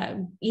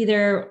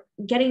either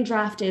getting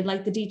drafted,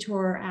 like the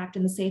Detour Act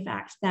and the SAFE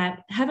Act,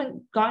 that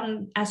haven't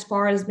gotten as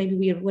far as maybe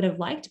we would have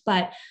liked,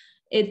 but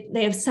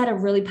they have set a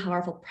really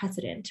powerful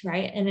precedent,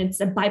 right? And it's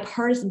a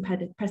bipartisan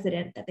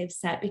precedent that they've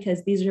set,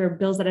 because these are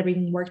bills that are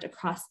being worked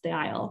across the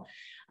aisle.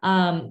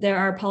 There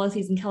are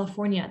policies in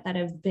California that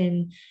have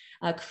been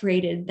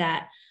created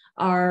that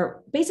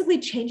are basically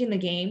changing the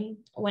game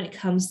when it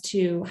comes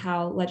to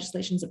how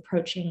legislation is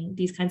approaching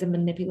these kinds of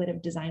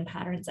manipulative design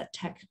patterns that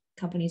tech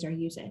companies are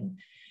using.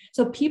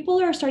 So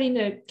people are starting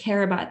to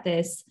care about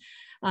this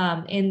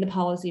in the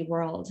policy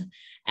world.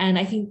 And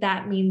I think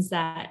that means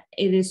that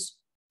it is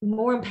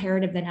more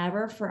imperative than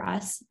ever for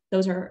us,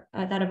 those are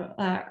that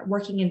are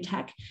working in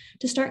tech,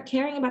 to start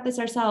caring about this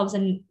ourselves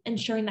and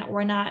ensuring that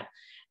we're not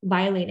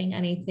violating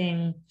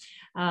anything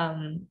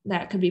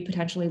that could be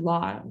potentially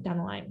law down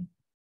the line.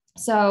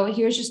 So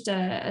here's just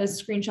a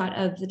screenshot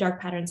of the dark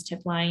patterns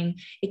tip line.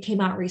 It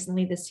came out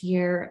recently this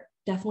year.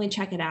 Definitely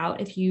check it out.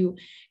 If you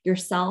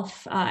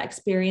yourself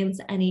experience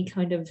any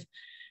kind of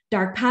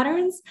dark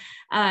patterns,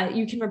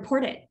 you can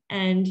report it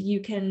and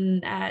you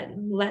can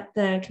let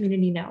the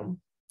community know.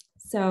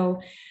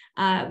 So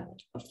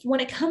when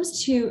it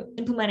comes to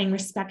implementing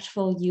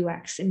respectful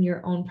UX in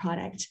your own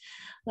product,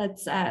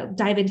 let's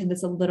dive into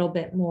this a little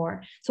bit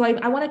more. So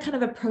I want to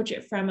kind of approach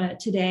it from a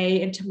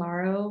today and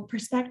tomorrow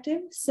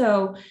perspective.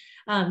 So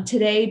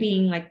today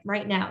being like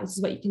right now, this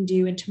is what you can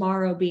do, and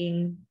tomorrow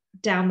being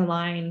down the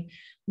line,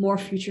 more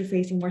future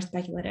facing, more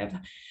speculative.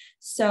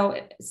 So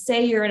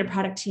say you're in a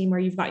product team or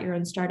you've got your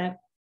own startup,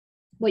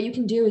 what you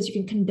can do is you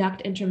can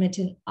conduct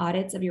intermittent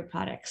audits of your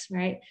products,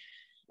 right?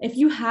 If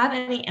you have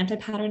any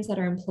anti-patterns that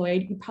are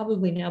employed, you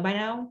probably know by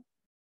now,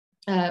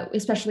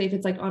 especially if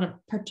it's like on a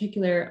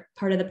particular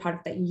part of the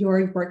product that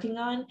you're working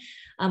on.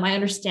 I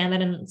understand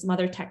that in some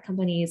other tech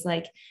companies,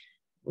 like,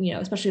 you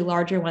know, especially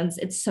larger ones,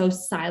 it's so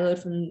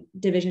siloed from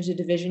division to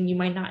division. You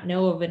might not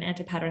know of an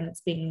anti-pattern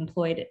that's being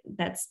employed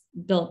that's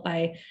built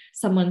by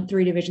someone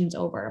 3 divisions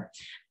over.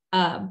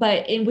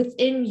 But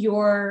within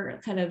your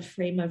kind of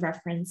frame of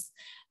reference,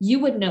 you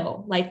would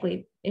know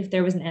likely if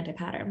there was an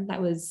anti-pattern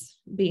that was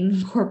being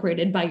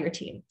incorporated by your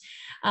team.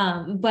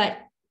 But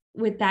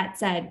with that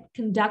said,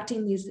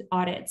 conducting these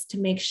audits to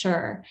make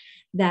sure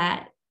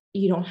that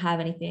you don't have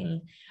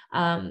anything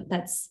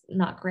that's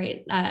not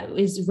great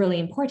is really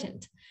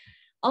important.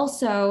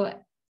 Also,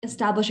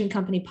 establishing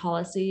company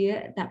policy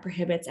that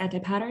prohibits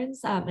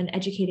anti-patterns and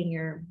educating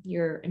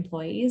your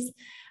employees.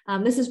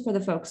 This is for the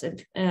folks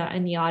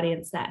in the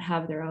audience that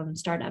have their own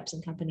startups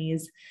and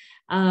companies.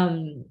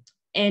 And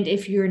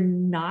if you're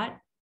not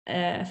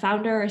a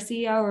founder or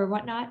CEO or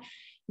whatnot,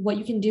 what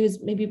you can do is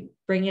maybe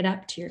bring it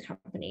up to your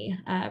company,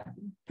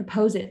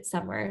 propose it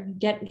somewhere,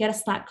 get a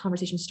Slack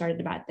conversation started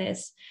about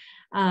this,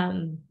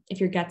 if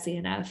you're gutsy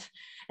enough,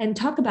 and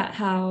talk about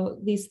how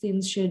these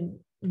things should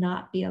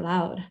not be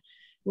allowed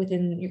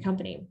within your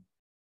company.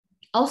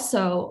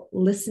 Also,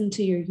 listen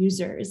to your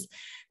users.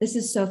 This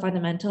is so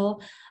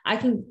fundamental. I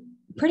can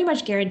pretty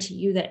much guarantee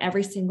you that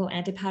every single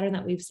anti-pattern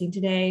that we've seen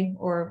today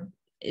or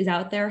is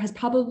out there has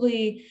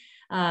probably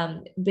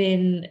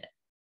been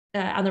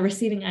on the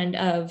receiving end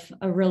of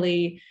a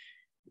really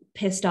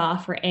pissed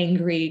off or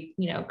angry,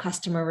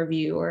 customer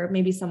review, or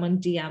maybe someone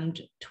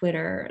DM'd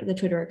the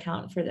Twitter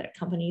account for that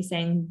company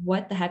saying,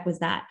 what the heck was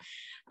that?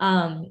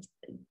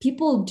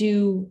 People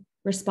do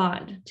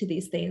respond to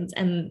these things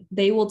and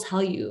they will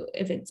tell you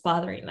if it's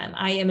bothering them.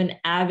 I am an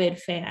avid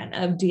fan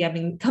of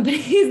DMing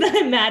companies that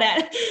I'm mad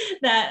at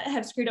that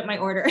have screwed up my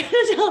order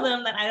to tell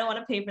them that I don't want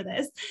to pay for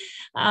this.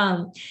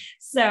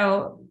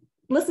 So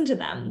listen to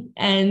them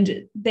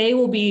and they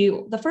will be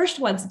the first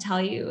ones to tell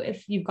you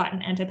if you've got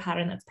an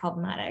anti-pattern that's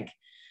problematic.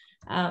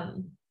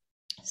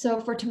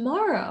 So for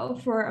tomorrow,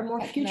 for a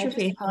more future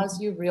facing. Can I just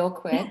pause you real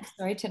quick? Yeah.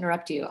 Sorry to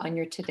interrupt you on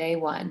your today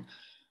one.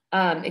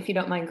 If you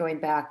don't mind going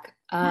back.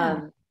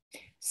 Yeah.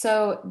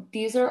 So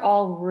these are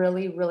all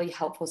really, really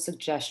helpful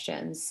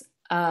suggestions.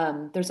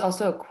 There's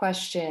also a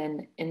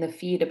question in the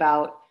feed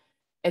about,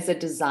 as a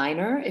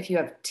designer, if you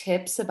have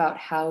tips about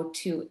how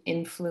to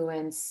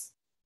influence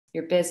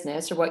your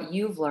business or what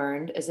you've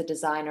learned as a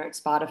designer at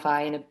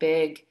Spotify in a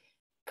big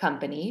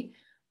company.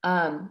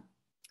 When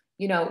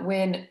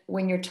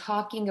you're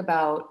talking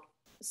about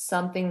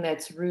something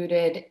that's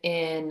rooted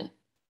in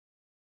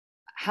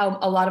how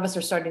a lot of us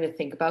are starting to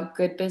think about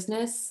good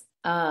business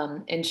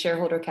and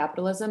shareholder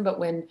capitalism. But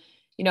when,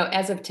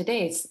 as of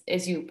today,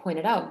 as you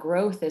pointed out,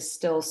 growth is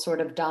still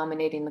sort of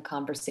dominating the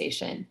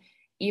conversation,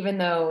 even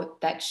though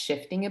that's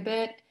shifting a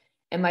bit.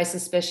 And my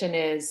suspicion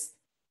is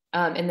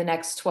in the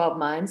next 12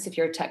 months, if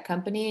you're a tech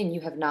company and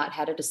you have not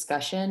had a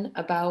discussion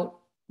about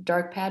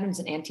dark patterns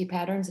and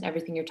anti-patterns and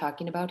everything you're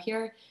talking about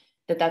here,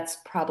 that's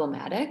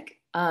problematic,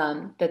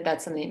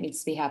 that's something that needs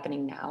to be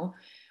happening now.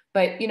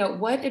 But,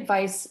 what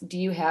advice do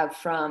you have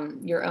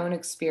from your own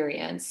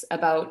experience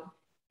about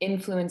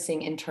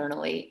influencing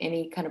internally?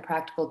 Any kind of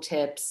practical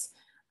tips?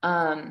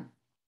 And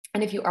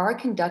if you are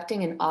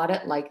conducting an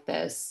audit like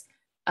this,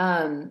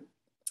 and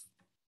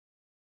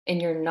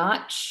you're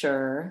not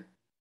sure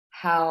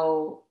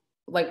how,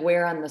 like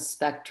where on the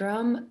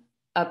spectrum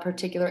a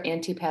particular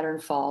anti-pattern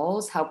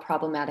falls, how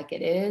problematic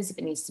it is, if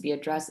it needs to be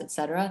addressed, et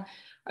cetera,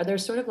 are there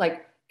sort of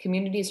like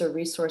communities or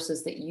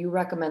resources that you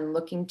recommend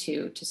looking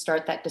to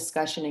start that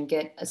discussion and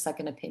get a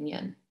second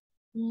opinion?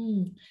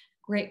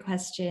 Great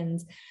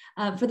questions.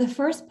 For the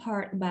first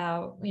part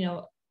about,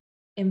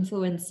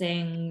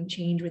 influencing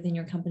change within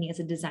your company as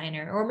a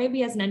designer, or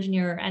maybe as an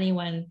engineer, or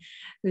anyone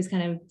who's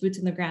kind of boots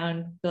on the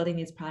ground building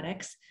these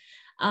products.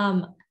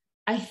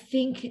 I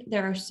think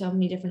there are so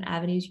many different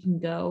avenues you can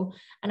go.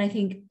 And I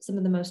think some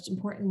of the most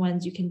important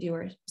ones you can do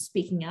are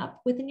speaking up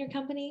within your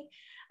company.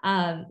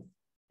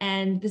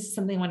 And this is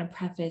something I want to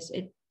preface.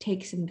 It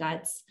takes some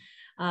guts.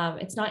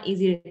 It's not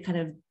easy to kind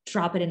of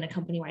drop it in a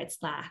company-wide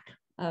Slack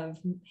of,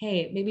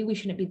 hey, maybe we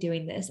shouldn't be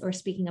doing this, or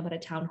speaking up at a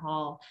town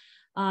hall.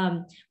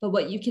 But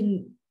what you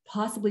can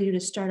possibly do to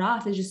start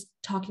off is just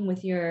talking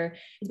with your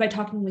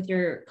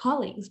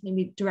colleagues,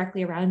 maybe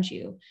directly around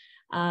you,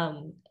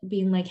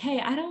 being like, hey,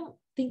 I don't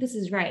think this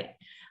is right.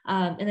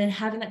 And then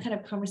having that kind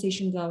of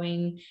conversation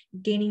going,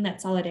 gaining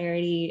that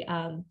solidarity,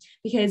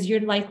 because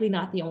you're likely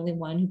not the only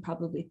one who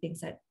probably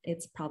thinks that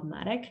it's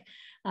problematic,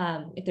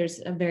 if there's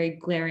a very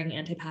glaring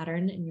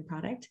anti-pattern in your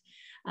product.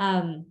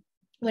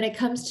 When it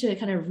comes to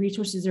kind of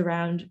resources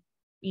around,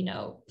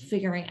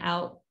 figuring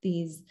out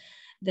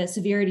the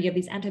severity of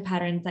these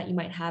anti-patterns that you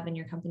might have in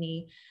your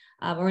company,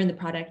 or in the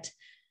product,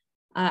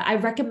 I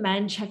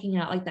recommend checking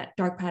out like that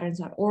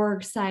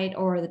darkpatterns.org site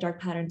or the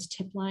Dark Patterns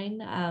tip line.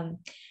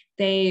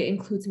 They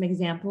include some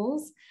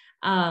examples.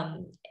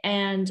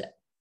 And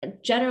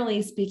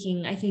generally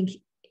speaking, I think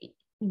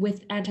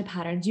with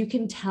anti-patterns, you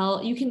can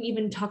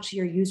even talk to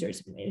your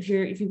users. If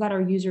you've got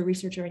a user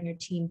researcher on your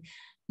team,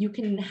 you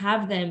can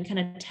have them kind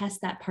of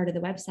test that part of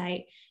the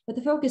website with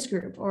a focus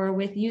group or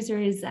with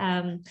users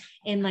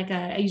in like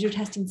a user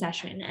testing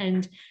session,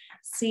 and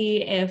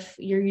see if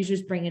your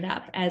users bring it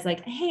up as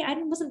like, hey, I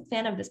wasn't a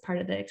fan of this part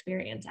of the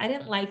experience. I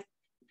didn't like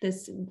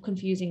this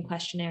confusing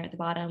questionnaire at the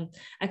bottom.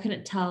 I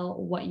couldn't tell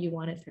what you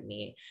wanted from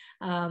me.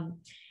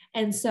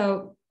 And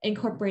so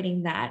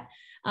incorporating that.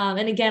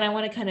 And again, I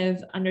want to kind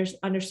of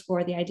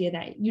underscore the idea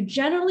that you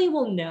generally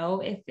will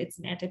know if it's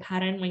an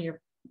anti-pattern when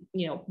you're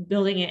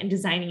building it and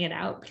designing it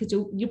out, because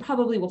you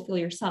probably will feel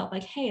yourself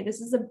like, hey,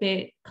 this is a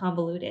bit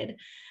convoluted.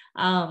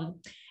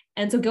 And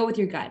so go with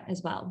your gut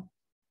as well.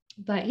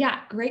 But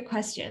yeah, great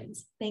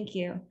questions. Thank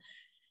you.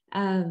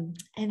 And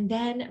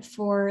then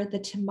for the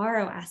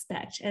tomorrow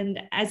aspect, and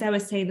as I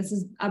was saying, this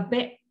is a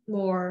bit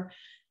more,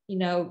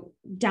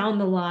 down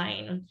the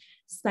line,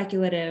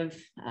 speculative,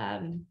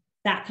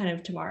 that kind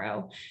of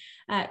tomorrow.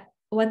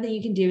 One thing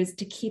you can do is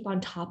to keep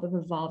on top of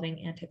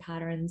evolving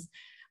anti-patterns.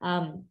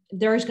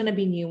 There's going to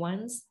be new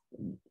ones.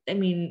 I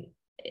mean,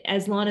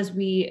 as long as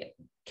we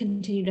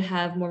continue to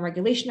have more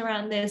regulation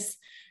around this,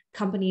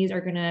 companies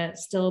are going to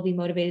still be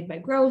motivated by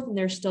growth, and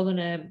they're still going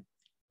to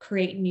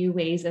create new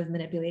ways of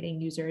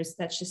manipulating users.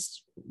 That's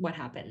just what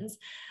happens,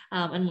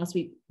 unless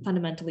we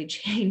fundamentally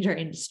change our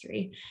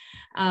industry.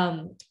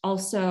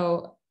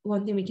 Also,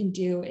 one thing we can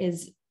do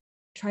is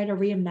try to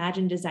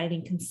reimagine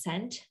designing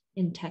consent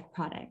in tech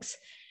products.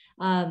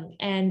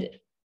 And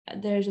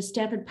there's a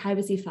Stanford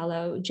privacy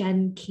fellow,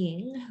 Jen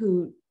King,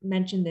 who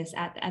mentioned this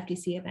at the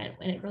FTC event,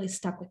 and it really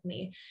stuck with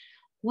me.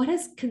 What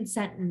does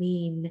consent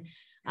mean?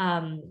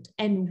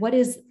 And what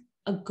is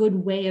a good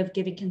way of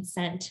giving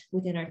consent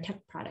within our tech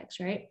products,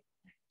 right?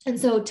 And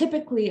so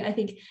typically, I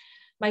think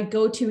my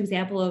go-to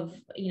example of,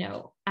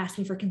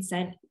 asking for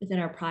consent within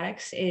our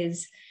products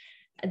is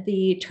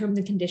the terms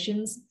and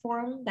conditions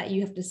form that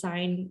you have to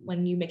sign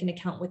when you make an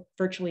account with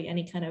virtually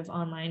any kind of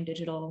online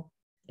digital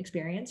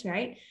experience,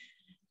 right?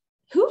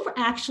 Who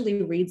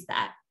actually reads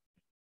that?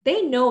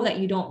 They know that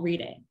you don't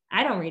read it.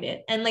 I don't read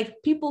it. And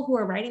like people who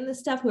are writing this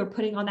stuff, who are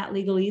putting all that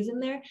legalese in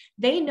there,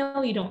 they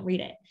know you don't read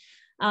it.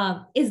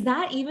 Is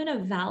that even a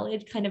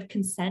valid kind of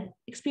consent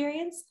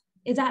experience?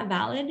 Is that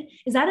valid?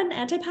 Is that an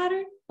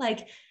anti-pattern?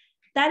 Like,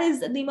 that is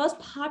the most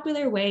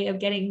popular way of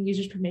getting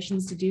users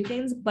permissions to do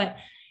things, but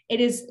it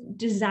is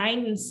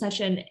designed in such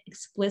an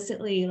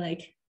explicitly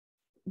like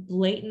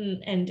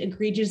blatant and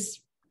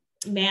egregious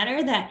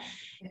manner that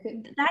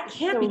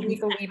can't be a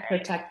legally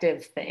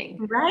protective thing,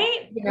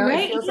 right?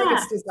 It feels like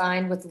it's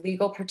designed with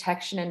legal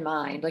protection in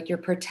mind, like you're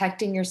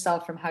protecting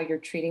yourself from how you're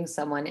treating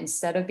someone,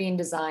 instead of being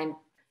designed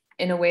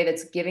in a way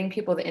that's giving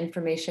people the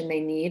information they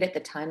need at the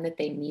time that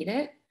they need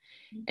it.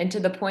 And to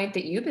the point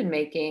that you've been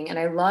making, and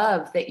I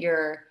love that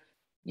your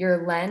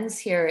lens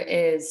here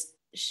is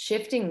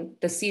shifting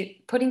the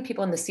seat, putting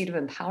people in the seat of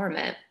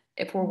empowerment.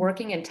 If we're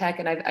working in tech,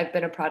 and I've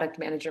been a product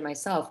manager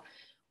myself,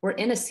 we're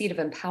in a seat of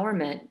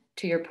empowerment.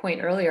 To your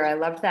point earlier, I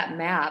loved that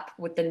map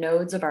with the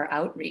nodes of our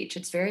outreach.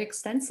 It's very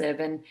extensive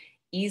and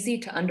easy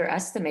to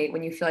underestimate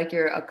when you feel like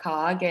you're a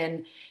cog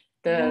in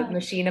the Yeah.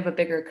 machine of a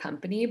bigger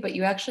company, but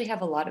you actually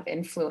have a lot of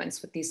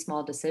influence with these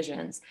small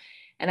decisions.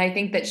 And I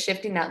think that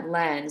shifting that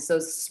lens,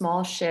 those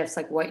small shifts,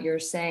 like what you're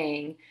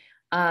saying,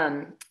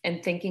 and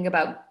thinking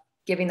about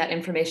giving that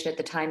information at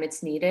the time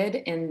it's needed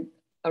in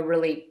a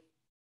really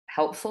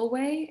helpful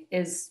way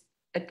is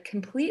a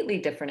completely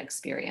different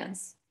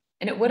experience.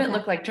 And it wouldn't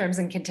look Exactly. like terms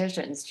and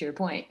conditions, to your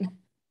point.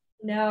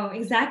 No,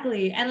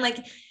 exactly. And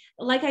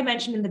like I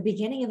mentioned in the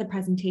beginning of the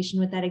presentation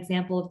with that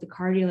example of the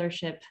car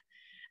dealership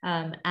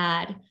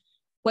ad,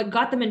 what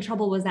got them in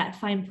trouble was that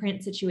fine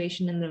print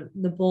situation and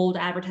the bold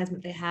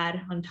advertisement they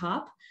had on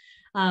top.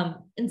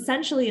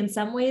 Essentially, in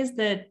some ways,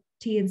 the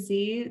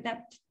T&C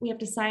that we have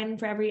to sign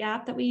for every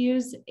app that we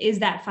use is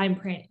that fine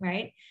print,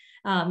 right?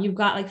 You've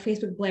got like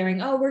Facebook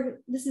blaring, oh,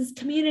 this is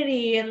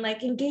community and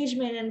like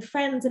engagement and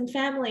friends and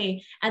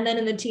family. And then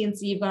in the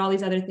T&C, you've got all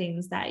these other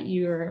things that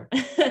you're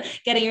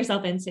getting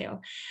yourself into.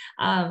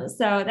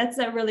 So that's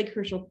a really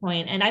crucial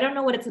point. And I don't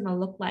know what it's going to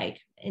look like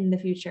in the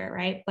future,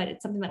 right? But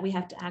it's something that we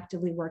have to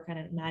actively work on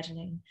and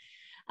imagining.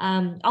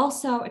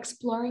 Also,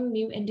 exploring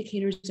new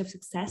indicators of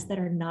success that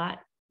are not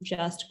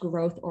just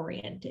growth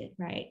oriented,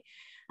 right?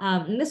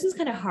 And this is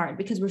kind of hard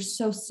because we're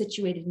so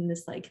situated in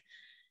this like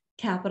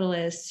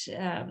capitalist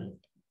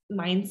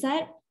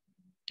mindset.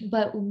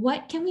 But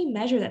what can we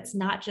measure that's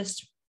not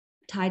just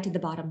tied to the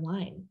bottom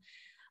line?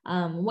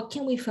 What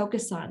can we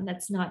focus on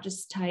that's not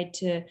just tied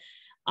to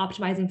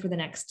optimizing for the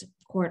next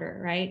quarter,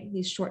 right?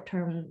 These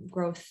short-term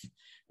growth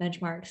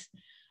benchmarks.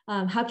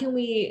 How can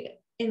we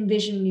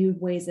envision new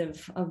ways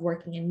of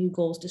working and new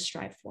goals to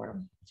strive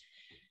for?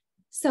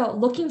 So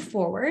looking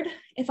forward,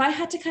 if I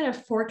had to kind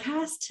of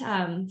forecast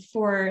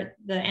for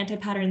the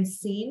anti-pattern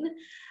scene,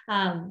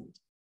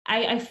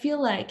 I feel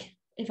like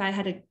if I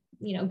had a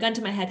gun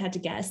to my head, had to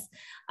guess,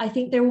 I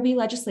think there will be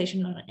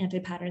legislation on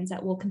anti-patterns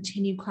that will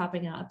continue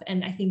cropping up.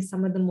 And I think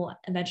some of them will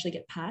eventually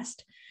get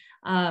passed.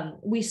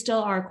 We still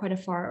are quite a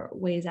far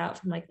ways out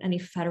from like any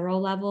federal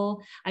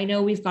level. I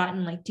know we've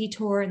gotten like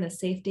DTOR and the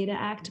Safe Data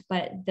Act,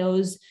 but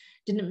those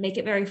didn't make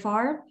it very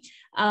far.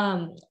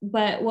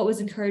 But what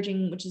was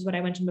encouraging, which is what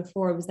I mentioned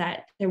before, was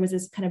that there was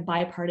this kind of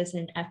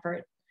bipartisan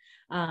effort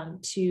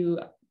to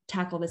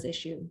tackle this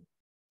issue.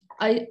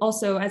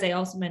 As I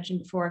also mentioned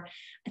before,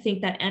 I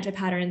think that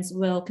anti-patterns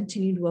will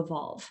continue to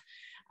evolve.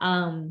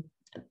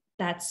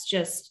 That's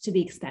just to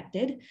be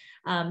expected.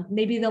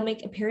 Maybe they'll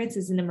make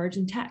appearances in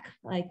emerging tech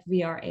like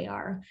VR,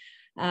 AR.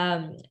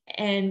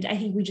 And I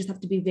think we just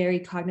have to be very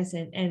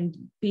cognizant and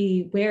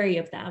be wary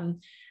of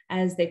them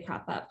as they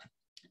crop up.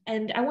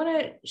 And I want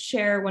to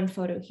share one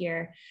photo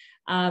here.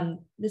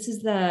 This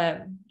is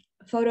the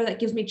photo that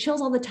gives me chills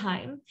all the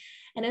time.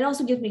 And it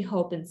also gives me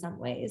hope in some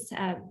ways.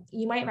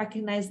 You might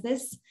recognize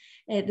this.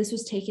 This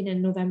was taken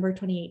in November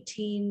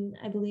 2018,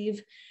 I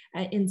believe,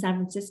 in San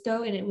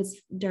Francisco. And it was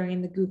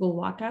during the Google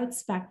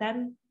walkouts back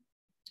then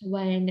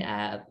when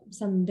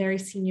some very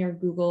senior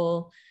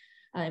Google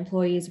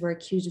employees were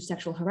accused of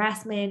sexual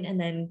harassment and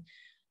then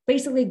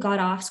basically got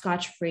off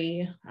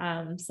scotch-free.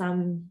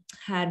 Some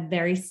had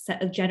very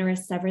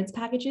generous severance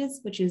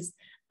packages, which is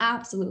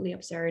absolutely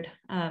absurd.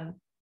 But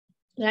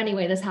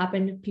anyway, this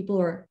happened. People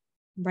were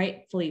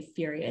rightfully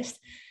furious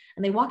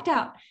and they walked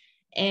out,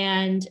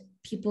 and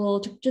people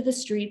took to the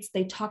streets.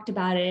 They talked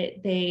about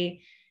it.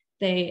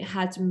 They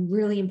had some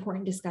really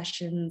important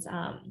discussions.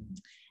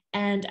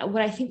 And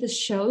what I think this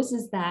shows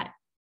is that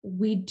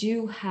we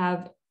do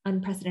have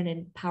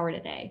unprecedented power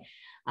today.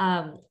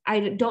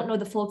 I don't know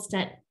the full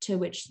extent to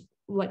which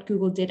what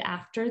Google did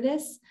after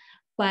this,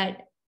 but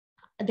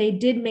they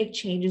did make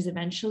changes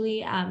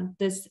eventually.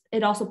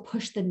 It also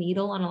pushed the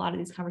needle on a lot of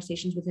these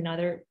conversations within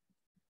other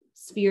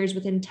spheres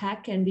within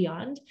tech and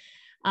beyond.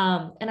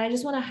 And I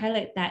just want to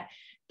highlight that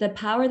the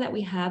power that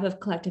we have of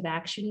collective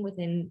action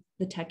within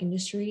the tech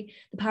industry,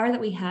 the power that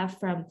we have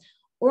from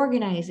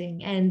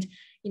organizing and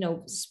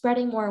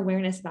spreading more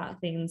awareness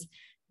about things,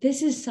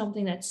 this is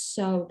something that's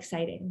so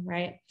exciting,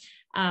 right?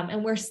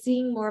 And we're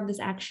seeing more of this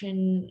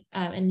action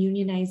and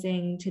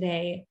unionizing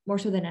today, more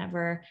so than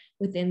ever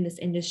within this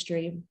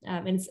industry.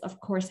 And it's, of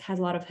course, has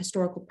a lot of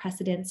historical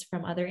precedents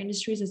from other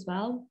industries as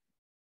well.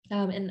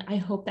 And I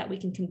hope that we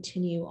can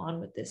continue on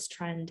with this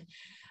trend.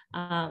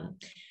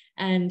 And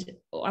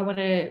I want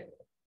to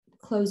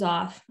close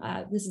off,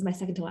 this is my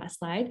second to last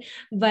slide,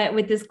 but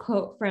with this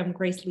quote from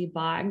Grace Lee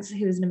Boggs,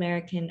 who's an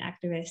American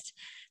activist.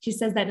 She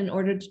says that in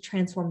order to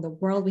transform the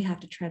world, we have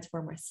to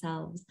transform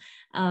ourselves.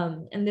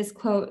 And this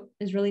quote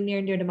is really near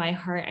and dear to my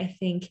heart. I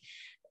think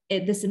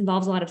this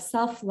involves a lot of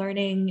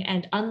self-learning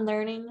and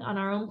unlearning on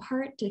our own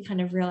part to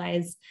kind of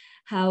realize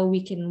how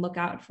we can look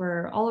out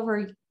for all of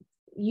our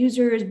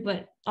users,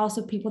 but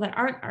also people that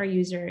aren't our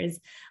users,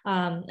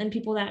 and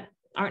people that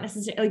aren't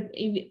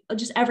necessarily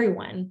just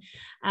everyone.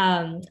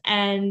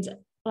 And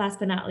last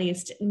but not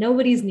least,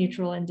 nobody's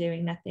neutral, and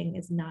doing nothing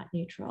is not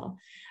neutral.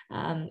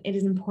 It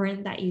is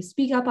important that you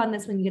speak up on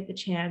this when you get the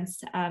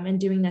chance, and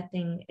doing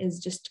nothing is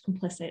just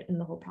complicit in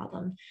the whole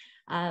problem.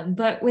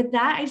 But with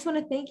that, I just want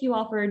to thank you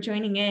all for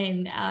joining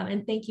in,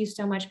 and thank you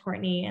so much,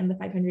 Courtney and the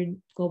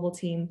 500 Global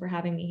team, for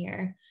having me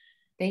here.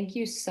 Thank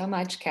you so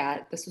much,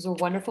 Kat. This was a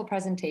wonderful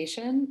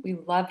presentation. We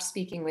loved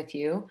speaking with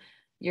you.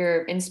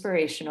 You're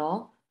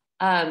inspirational.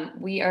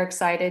 We are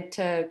excited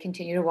to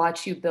continue to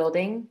watch you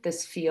building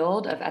this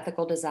field of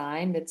ethical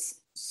design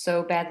that's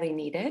so badly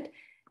needed,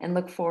 and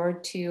look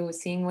forward to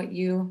seeing what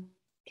you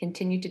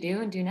continue to do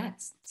and do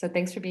next. So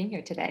thanks for being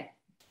here today.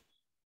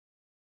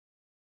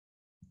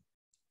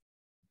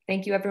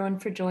 Thank you everyone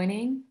for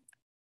joining.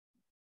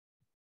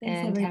 Thanks,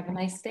 and everyone. Have a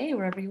nice day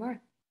wherever you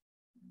are,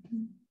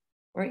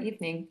 or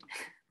evening.